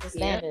okay. That's the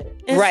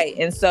standard. Right.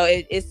 And so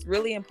it's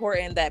really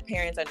important that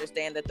parents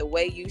understand that the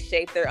way you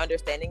shape their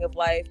understanding of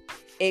life,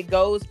 it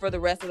goes for the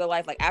rest of their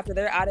life. Like, after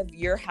they're out of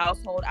your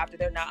household, after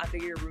they're not under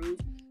your roof,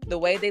 the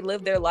way they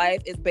live their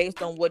life is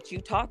based on what you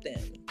taught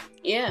them.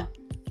 Yeah.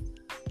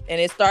 And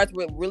it starts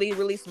with really,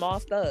 really small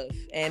stuff.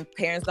 And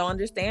parents don't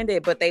understand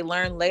it, but they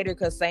learn later,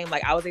 because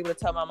like, I was able to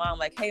tell my mom,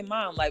 like, hey,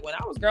 Mom, like, when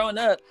I was growing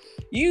up,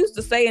 you used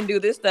to say and do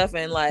this stuff,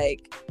 and,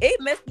 like, it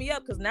messed me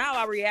up, because now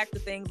I react to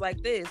things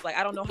like this. Like,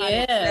 I don't know how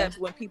to accept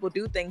when people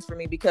do things for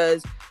me,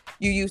 because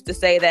you used to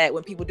say that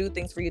when people do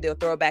things for you, they'll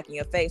throw it back in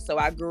your face. So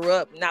I grew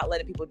up not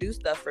letting people do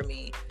stuff for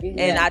me.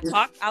 And I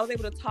was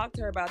able to talk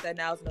to her about that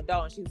now as an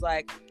adult, and she's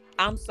like,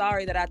 I'm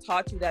sorry that I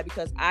taught you that,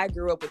 because I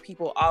grew up with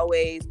people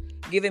always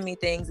giving me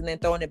things and then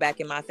throwing it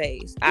back in my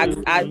face. I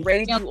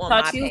raised you on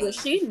my pain. What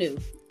she knew.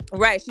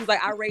 Right. She's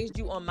like, I raised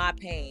you on my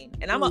pain.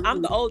 And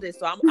I'm the oldest,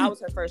 so I was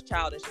her first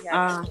child, and she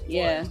had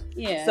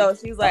So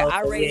she's like,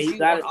 I raised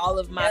you on all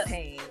of my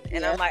pain.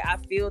 And I'm like, I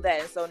feel that.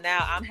 And so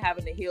now I'm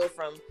having to heal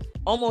from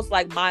almost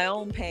like my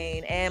own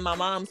pain and my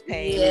mom's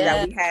pain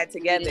that we had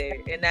together.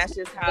 And that's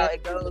just how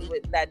it goes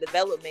with that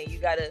development. You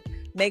gotta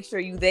make sure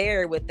you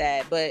there with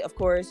that. But of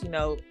course,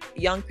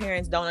 young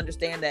parents don't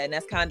understand that, and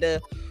that's kind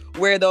of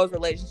where those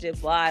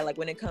relationships lie. Like,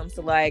 when it comes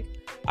to, like,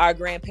 our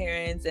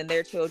grandparents and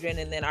their children,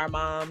 and then our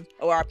mom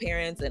or our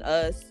parents and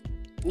us,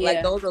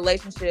 like, those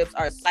relationships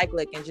are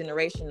cyclic and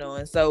generational,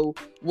 and so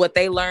what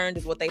they learned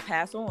is what they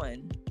pass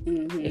on.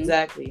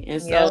 Exactly.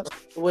 And so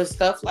with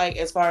stuff like,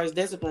 as far as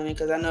disciplining,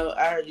 because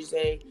I heard you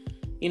say,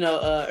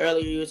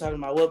 earlier you were talking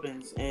about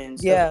whoopings and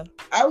stuff.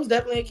 I was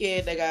definitely a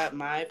kid that got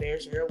my fair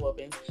share of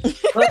whoopings,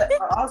 but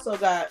I also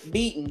got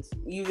beatings.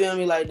 You feel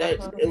me? Like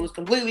that, it was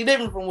completely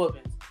different from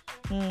whoopings.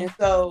 And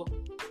so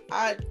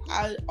I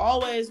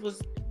always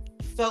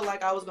felt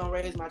like I was gonna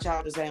raise my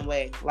child the same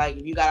way. Like,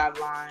 if you got out of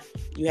line,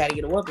 you had to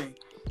get a whooping.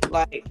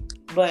 Like,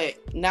 but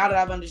now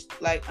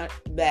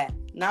that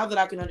now that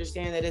I can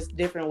understand that it's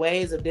different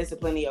ways of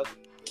disciplining your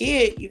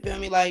kid, you feel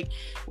me? Like,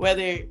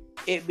 whether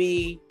it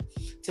be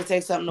to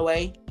take something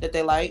away that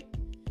they like,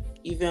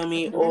 you feel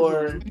me?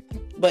 Or,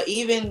 but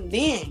even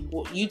then,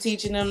 you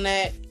teaching them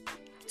that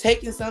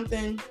taking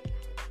something,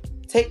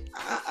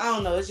 I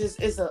don't know. It's just,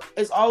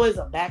 it's always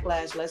a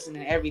backlash lesson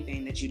in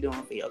everything that you're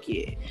doing for your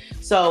kid.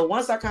 So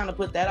once I kind of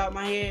put that out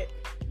my head,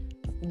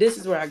 this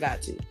is where I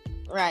got to.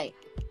 Right.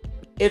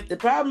 If the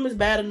problem is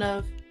bad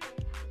enough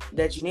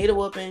that you need a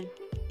whooping,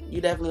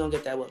 you definitely gonna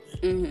get that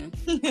whooping.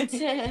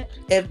 Mm-hmm.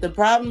 If the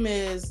problem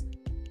is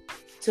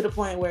to the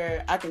point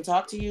where I can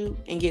talk to you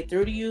and get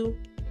through to you,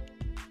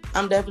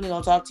 I'm definitely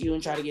gonna talk to you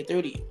and try to get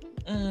through to you.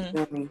 You know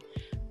what I mean?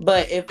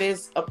 But if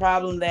it's a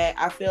problem that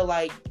I feel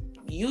like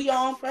you your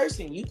own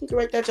person, you can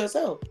correct that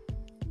yourself.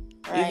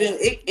 Right.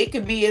 It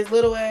could be as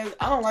little as,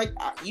 I don't like,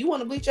 you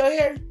want to bleach your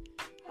hair?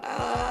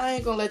 I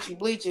ain't gonna let you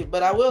bleach it,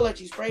 but I will let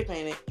you spray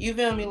paint it. You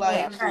feel me? Like,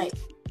 Yeah, right.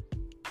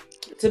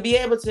 to be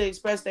able to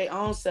express their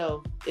own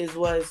self is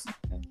what's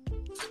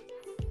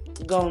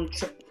gonna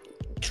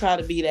try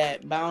to be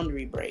that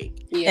boundary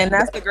break. Yeah. And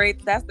that's the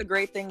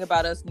great thing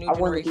about us new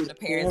generation of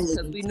parents,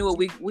 because we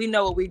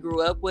know what we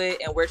grew up with,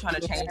 and we're trying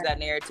to change that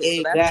narrative.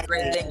 So that's the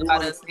great thing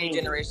about us new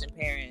generation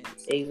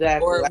parents.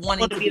 Exactly. Or like,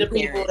 wanting to to be the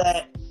be people parents.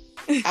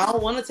 that I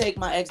don't want to take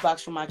my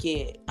Xbox from my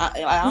kid.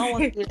 I don't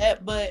want to do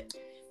that, but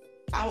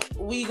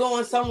we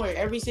going somewhere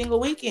every single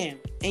weekend,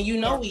 and you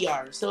know we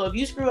are. So if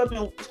you screw up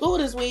in school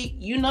this week,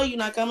 you know you're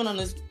not coming on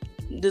this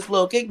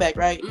little kickback,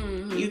 right?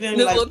 Mm-hmm. You feel me?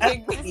 This Like, little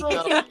kickback.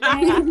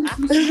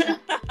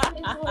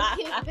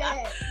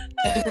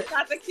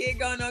 Not the kid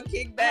going on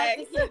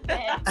kickback.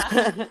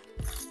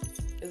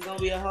 it's gonna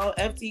be a whole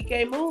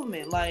FTK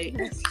movement, like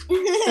man.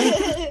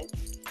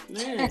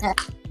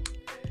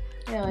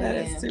 That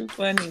is too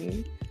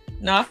funny.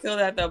 No, I feel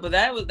that though, but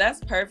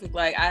that's perfect.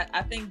 Like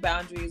I think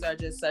boundaries are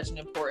just such an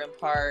important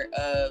part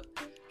of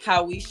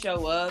how we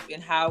show up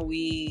and how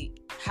we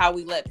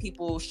let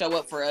people show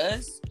up for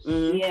us.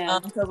 Mm-hmm. Yeah.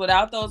 Because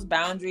without those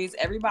boundaries,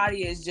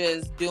 everybody is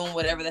just doing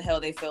whatever the hell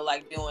they feel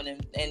like doing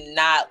and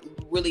not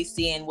really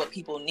seeing what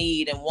people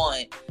need and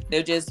want.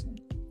 They're just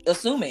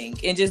assuming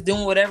and just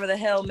doing whatever the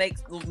hell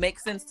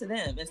makes sense to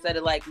them, instead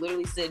of like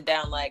literally sitting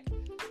down like,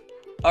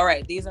 all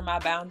right, these are my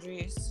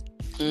boundaries.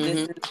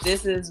 Mm-hmm.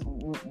 This is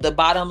the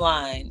bottom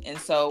line. And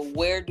so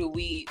where do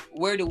we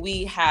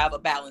have a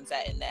balance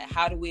at in that?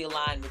 How do we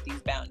align with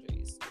these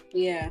boundaries?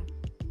 Yeah.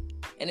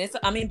 And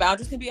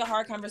boundaries can be a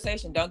hard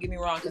conversation. Don't get me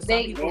wrong. Because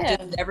some people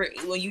just never,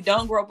 when you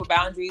don't grow up with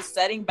boundaries,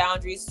 setting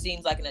boundaries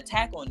seems like an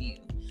attack on you.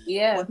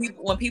 Yeah.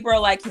 When people are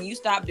like, can you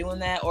stop doing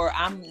that? Or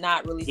I'm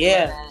not really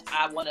doing that.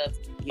 I want to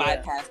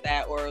bypass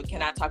that. Or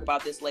can I talk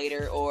about this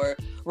later? Or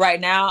right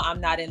now,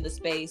 I'm not in the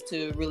space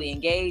to really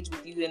engage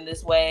with you in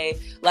this way.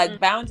 Like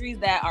boundaries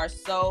that are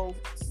so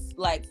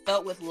like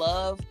felt with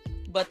love,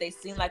 but they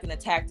seem like an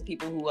attack to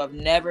people who have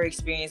never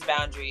experienced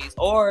boundaries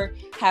or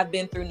have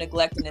been through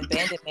neglect and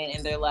abandonment,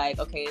 and they're like,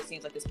 okay, it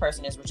seems like this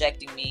person is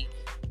rejecting me,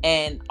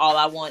 and all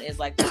I want is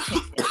like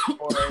attention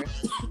or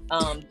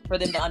for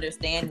them to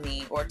understand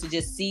me or to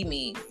just see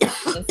me.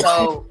 And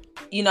so,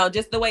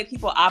 just the way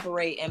people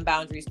operate and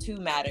boundaries too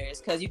matters,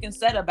 because you can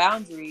set a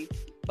boundary,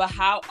 but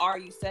how are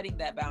you setting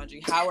that boundary?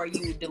 How are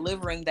you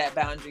delivering that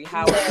boundary?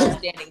 How are you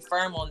standing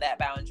firm on that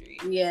boundary?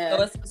 Yeah.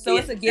 So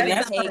it's a give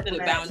and take with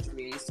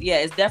boundaries. Yeah,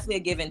 it's definitely a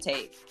give and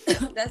take.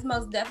 That's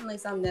most definitely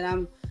something that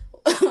I'm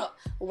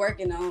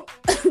working on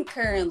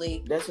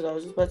currently. That's what I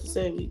was just about to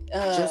say. We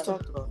just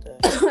talked about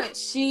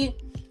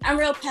that. I'm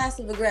real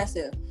passive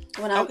aggressive.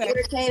 When I'm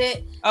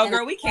irritated. Oh,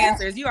 girl, we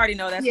cancers. You already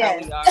know that's how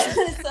we are.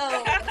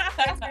 So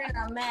when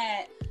I'm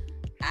mad,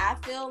 I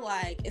feel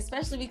like,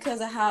 especially because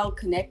of how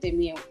connected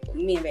me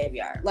and baby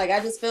are, like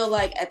I just feel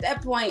like at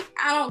that point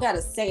I don't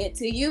gotta say it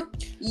to you.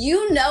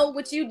 You know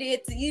what you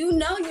did to you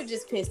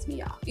just pissed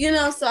me off.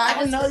 So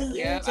I know you.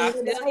 Yeah,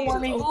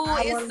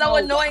 it's so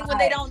annoying when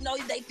they don't know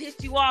they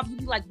pissed you off. You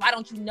be like, why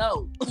don't you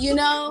know? And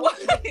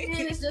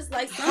it's just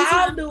like,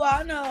 how do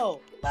I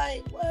know?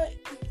 Like what?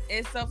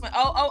 It's so fun.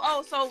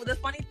 Oh. So the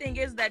funny thing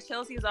is that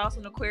Chelsea is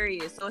also an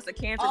Aquarius. So it's a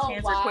Cancer,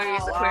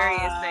 Aquarius thing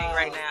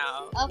right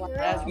now. Oh,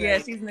 yeah,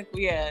 she's an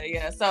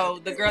yeah.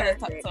 So the girl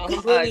that's she's talking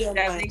right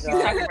now.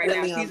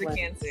 She's a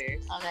Cancer.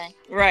 Okay.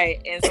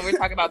 Right. And so we're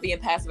talking about being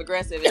passive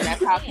aggressive, and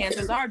that's how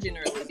Cancers are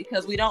generally,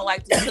 because we don't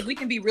like to, because we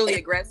can be really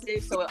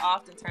aggressive, so it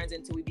often turns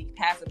into we be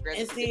passive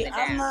aggressive. And see,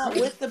 I'm not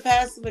with the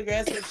passive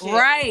aggressive shit.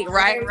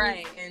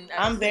 Right. And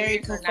I'm very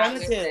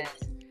confrontative.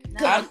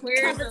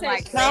 Aquarius is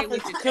like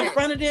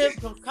confrontative,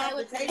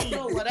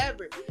 confrontational,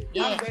 whatever.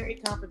 Yeah. I'm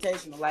very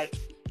confrontational. Like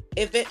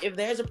if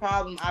there's a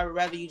problem, I would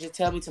rather you just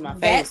tell me to my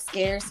face. That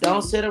scares me.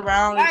 Don't sit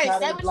around and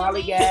try to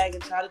lollygag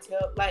and try to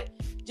tell, like,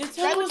 just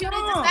tell me what you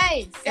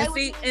need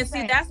to say.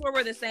 See, that's where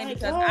we're the same,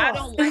 because I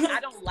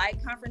don't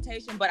like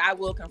confrontation, but I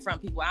will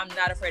confront people. I'm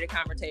not afraid of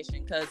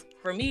confrontation, because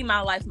for me, my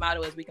life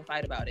motto is we can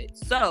fight about it.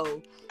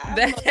 So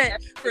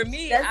for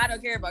me, I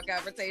don't care about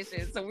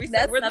confrontation. So we're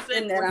the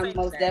same. That I'm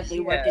most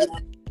definitely working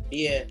on.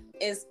 Yeah,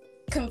 is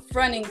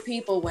confronting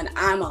people when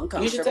I'm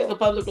uncomfortable. You should take a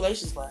public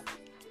relations class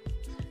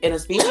in a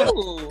speech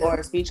or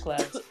a speech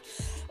class.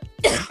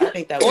 I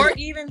think that or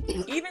even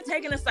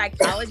taking a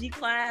psychology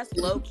class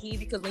low key,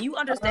 because when you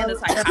understand the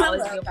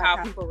psychology of how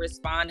people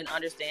respond and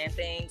understand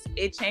things,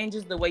 it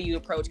changes the way you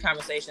approach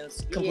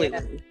conversations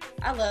completely.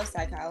 Yeah, I love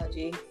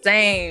psychology.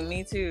 Same,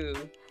 me too.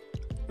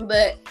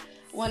 But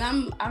when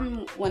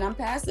I'm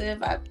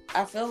passive,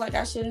 I feel like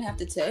I shouldn't have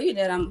to tell you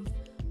that I'm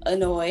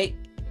annoyed.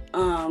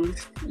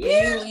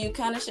 You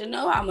kind of should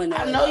know I'm annoyed.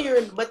 I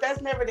know but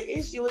that's never the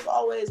issue. It's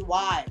always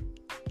why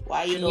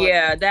Why you doing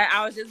Yeah, that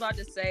I was just about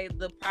to say.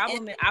 The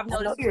problem is, I've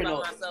noticed you're about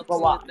annoyed, myself but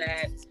too why? is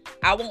that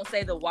I won't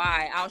say the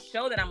why. I'll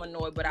show that I'm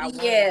annoyed, but I won't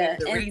Yeah, give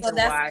the and reason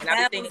so why. And I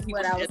that be thinking was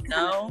people what I was should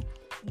kind know. of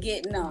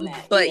getting on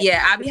that. But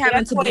yeah, I be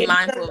having to be That's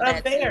mindful of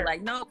that too. unfair.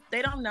 Like, nope,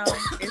 they don't know.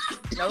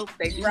 Nope,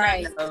 they do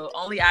Right. not know.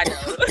 Only I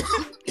know.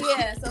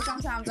 Yeah, so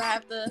sometimes I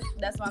have to.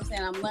 That's what I'm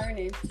saying. I'm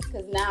learning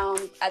because now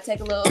I take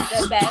a little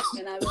step back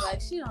and I be like,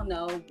 she don't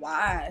know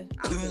why.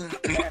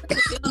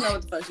 She don't know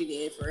what the fuck she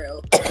did for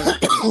real.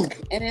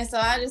 And then so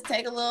I just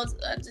take a little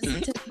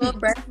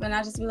breath and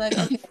I just be like,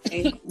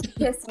 okay, you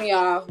pissed me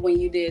off when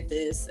you did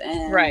this,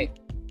 and Right.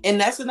 And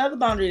that's another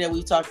boundary that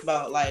we talked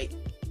about. Like,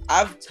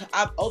 I've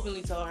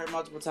openly told her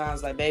multiple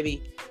times, like,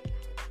 baby,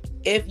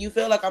 if you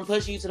feel like I'm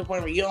pushing you to the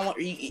point where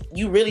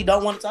you really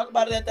don't want to talk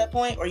about it at that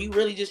point, or you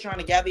really just trying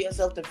to gather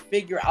yourself to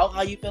figure out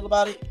how you feel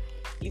about it,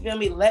 you feel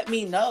me? Let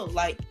me know.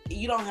 Like,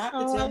 you don't have to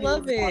Oh, tell I me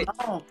love what's going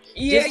it. on.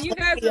 Yeah, Just you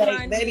tell guys me, like,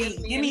 remind me baby,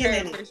 of me give and me a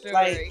her minute. for sure.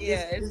 Like, Yeah,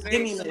 it's just very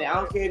give me a minute. I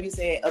similar. don't care if you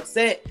say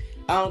upset.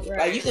 I don't like,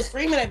 Right. you can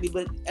scream it at me,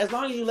 but as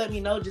long as you let me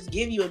know, just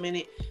give you a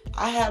minute.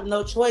 I have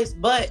no choice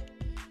but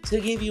to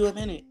give you a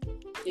minute.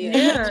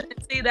 Yeah,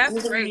 see,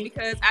 that's great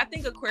because I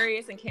think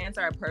Aquarius and Cancer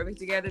are perfect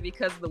together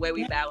because of the way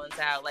we balance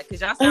out. Like,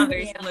 cause y'all sound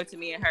very similar to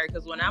me and her.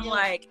 Cause when I'm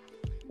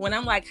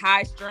like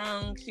high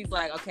strung, she's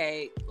like,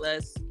 okay,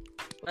 let's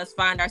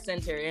find our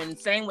center. And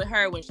same with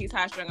her, when she's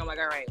high strung, I'm like,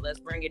 all right, let's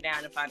bring it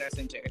down and find our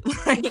center.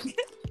 Like,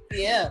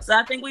 yeah. so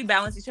I think we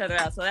balance each other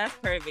out. So that's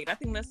perfect. I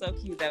think that's so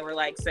cute that we're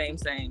like same.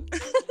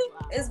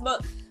 It's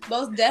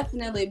most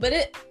definitely, but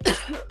it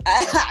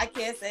I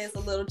can't say it's a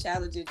little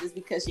challenging just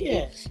because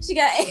she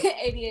got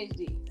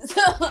ADHD.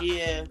 So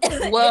Yeah.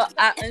 Well,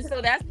 and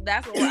so that's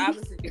what we're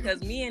opposite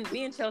because me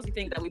and Chelsea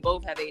think that we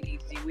both have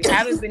ADHD. We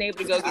haven't been able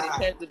to go get it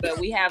tested, but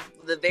we have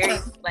the very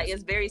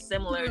it's very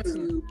similar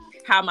to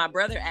how my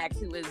brother acts,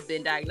 who has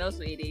been diagnosed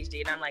with ADHD,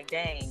 and I'm like,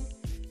 dang.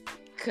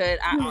 Could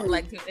I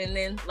like, and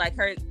then like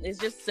her, it's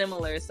just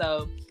similar.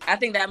 So I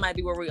think that might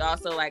be where we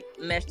also like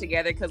mesh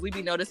together because we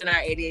be noticing our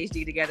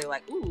ADHD together.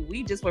 Like, ooh,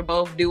 we just were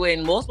both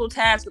doing multiple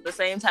tasks at the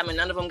same time and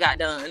none of them got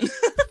done.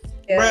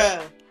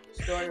 Bruh.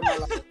 Story of my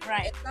life.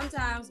 Right.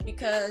 Sometimes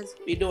because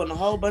Be doing a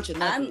whole bunch of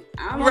nothing.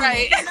 I'm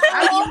Right.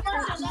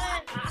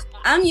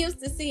 I'm used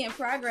to seeing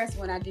progress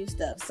when I do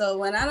stuff. So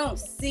when I don't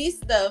see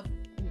stuff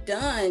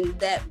done,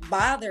 that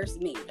bothers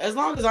me. As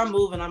long as I'm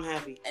moving, I'm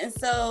happy. And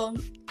so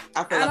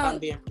I feel like I'm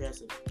being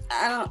progressive.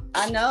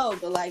 I know,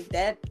 but like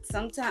that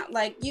sometimes,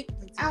 like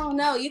I don't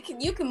know, you can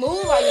move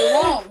all you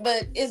want,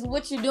 but it's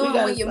what you're doing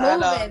when you're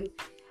moving.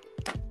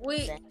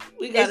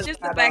 It's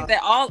just the fact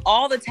that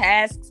all the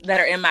tasks that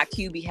are in my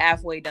queue be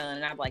halfway done,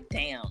 and I'm like,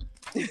 damn.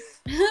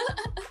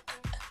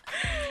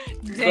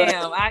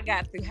 Damn, I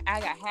got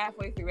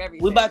halfway through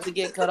everything. We about to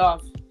get cut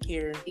off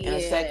here in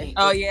a second.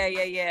 Oh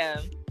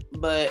yeah.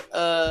 But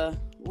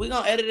we're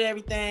gonna edit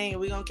everything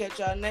and we're gonna catch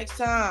y'all next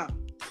time.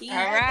 All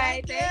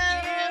right, thank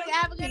you.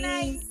 Have a good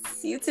night.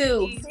 You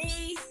too.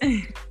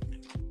 Peace.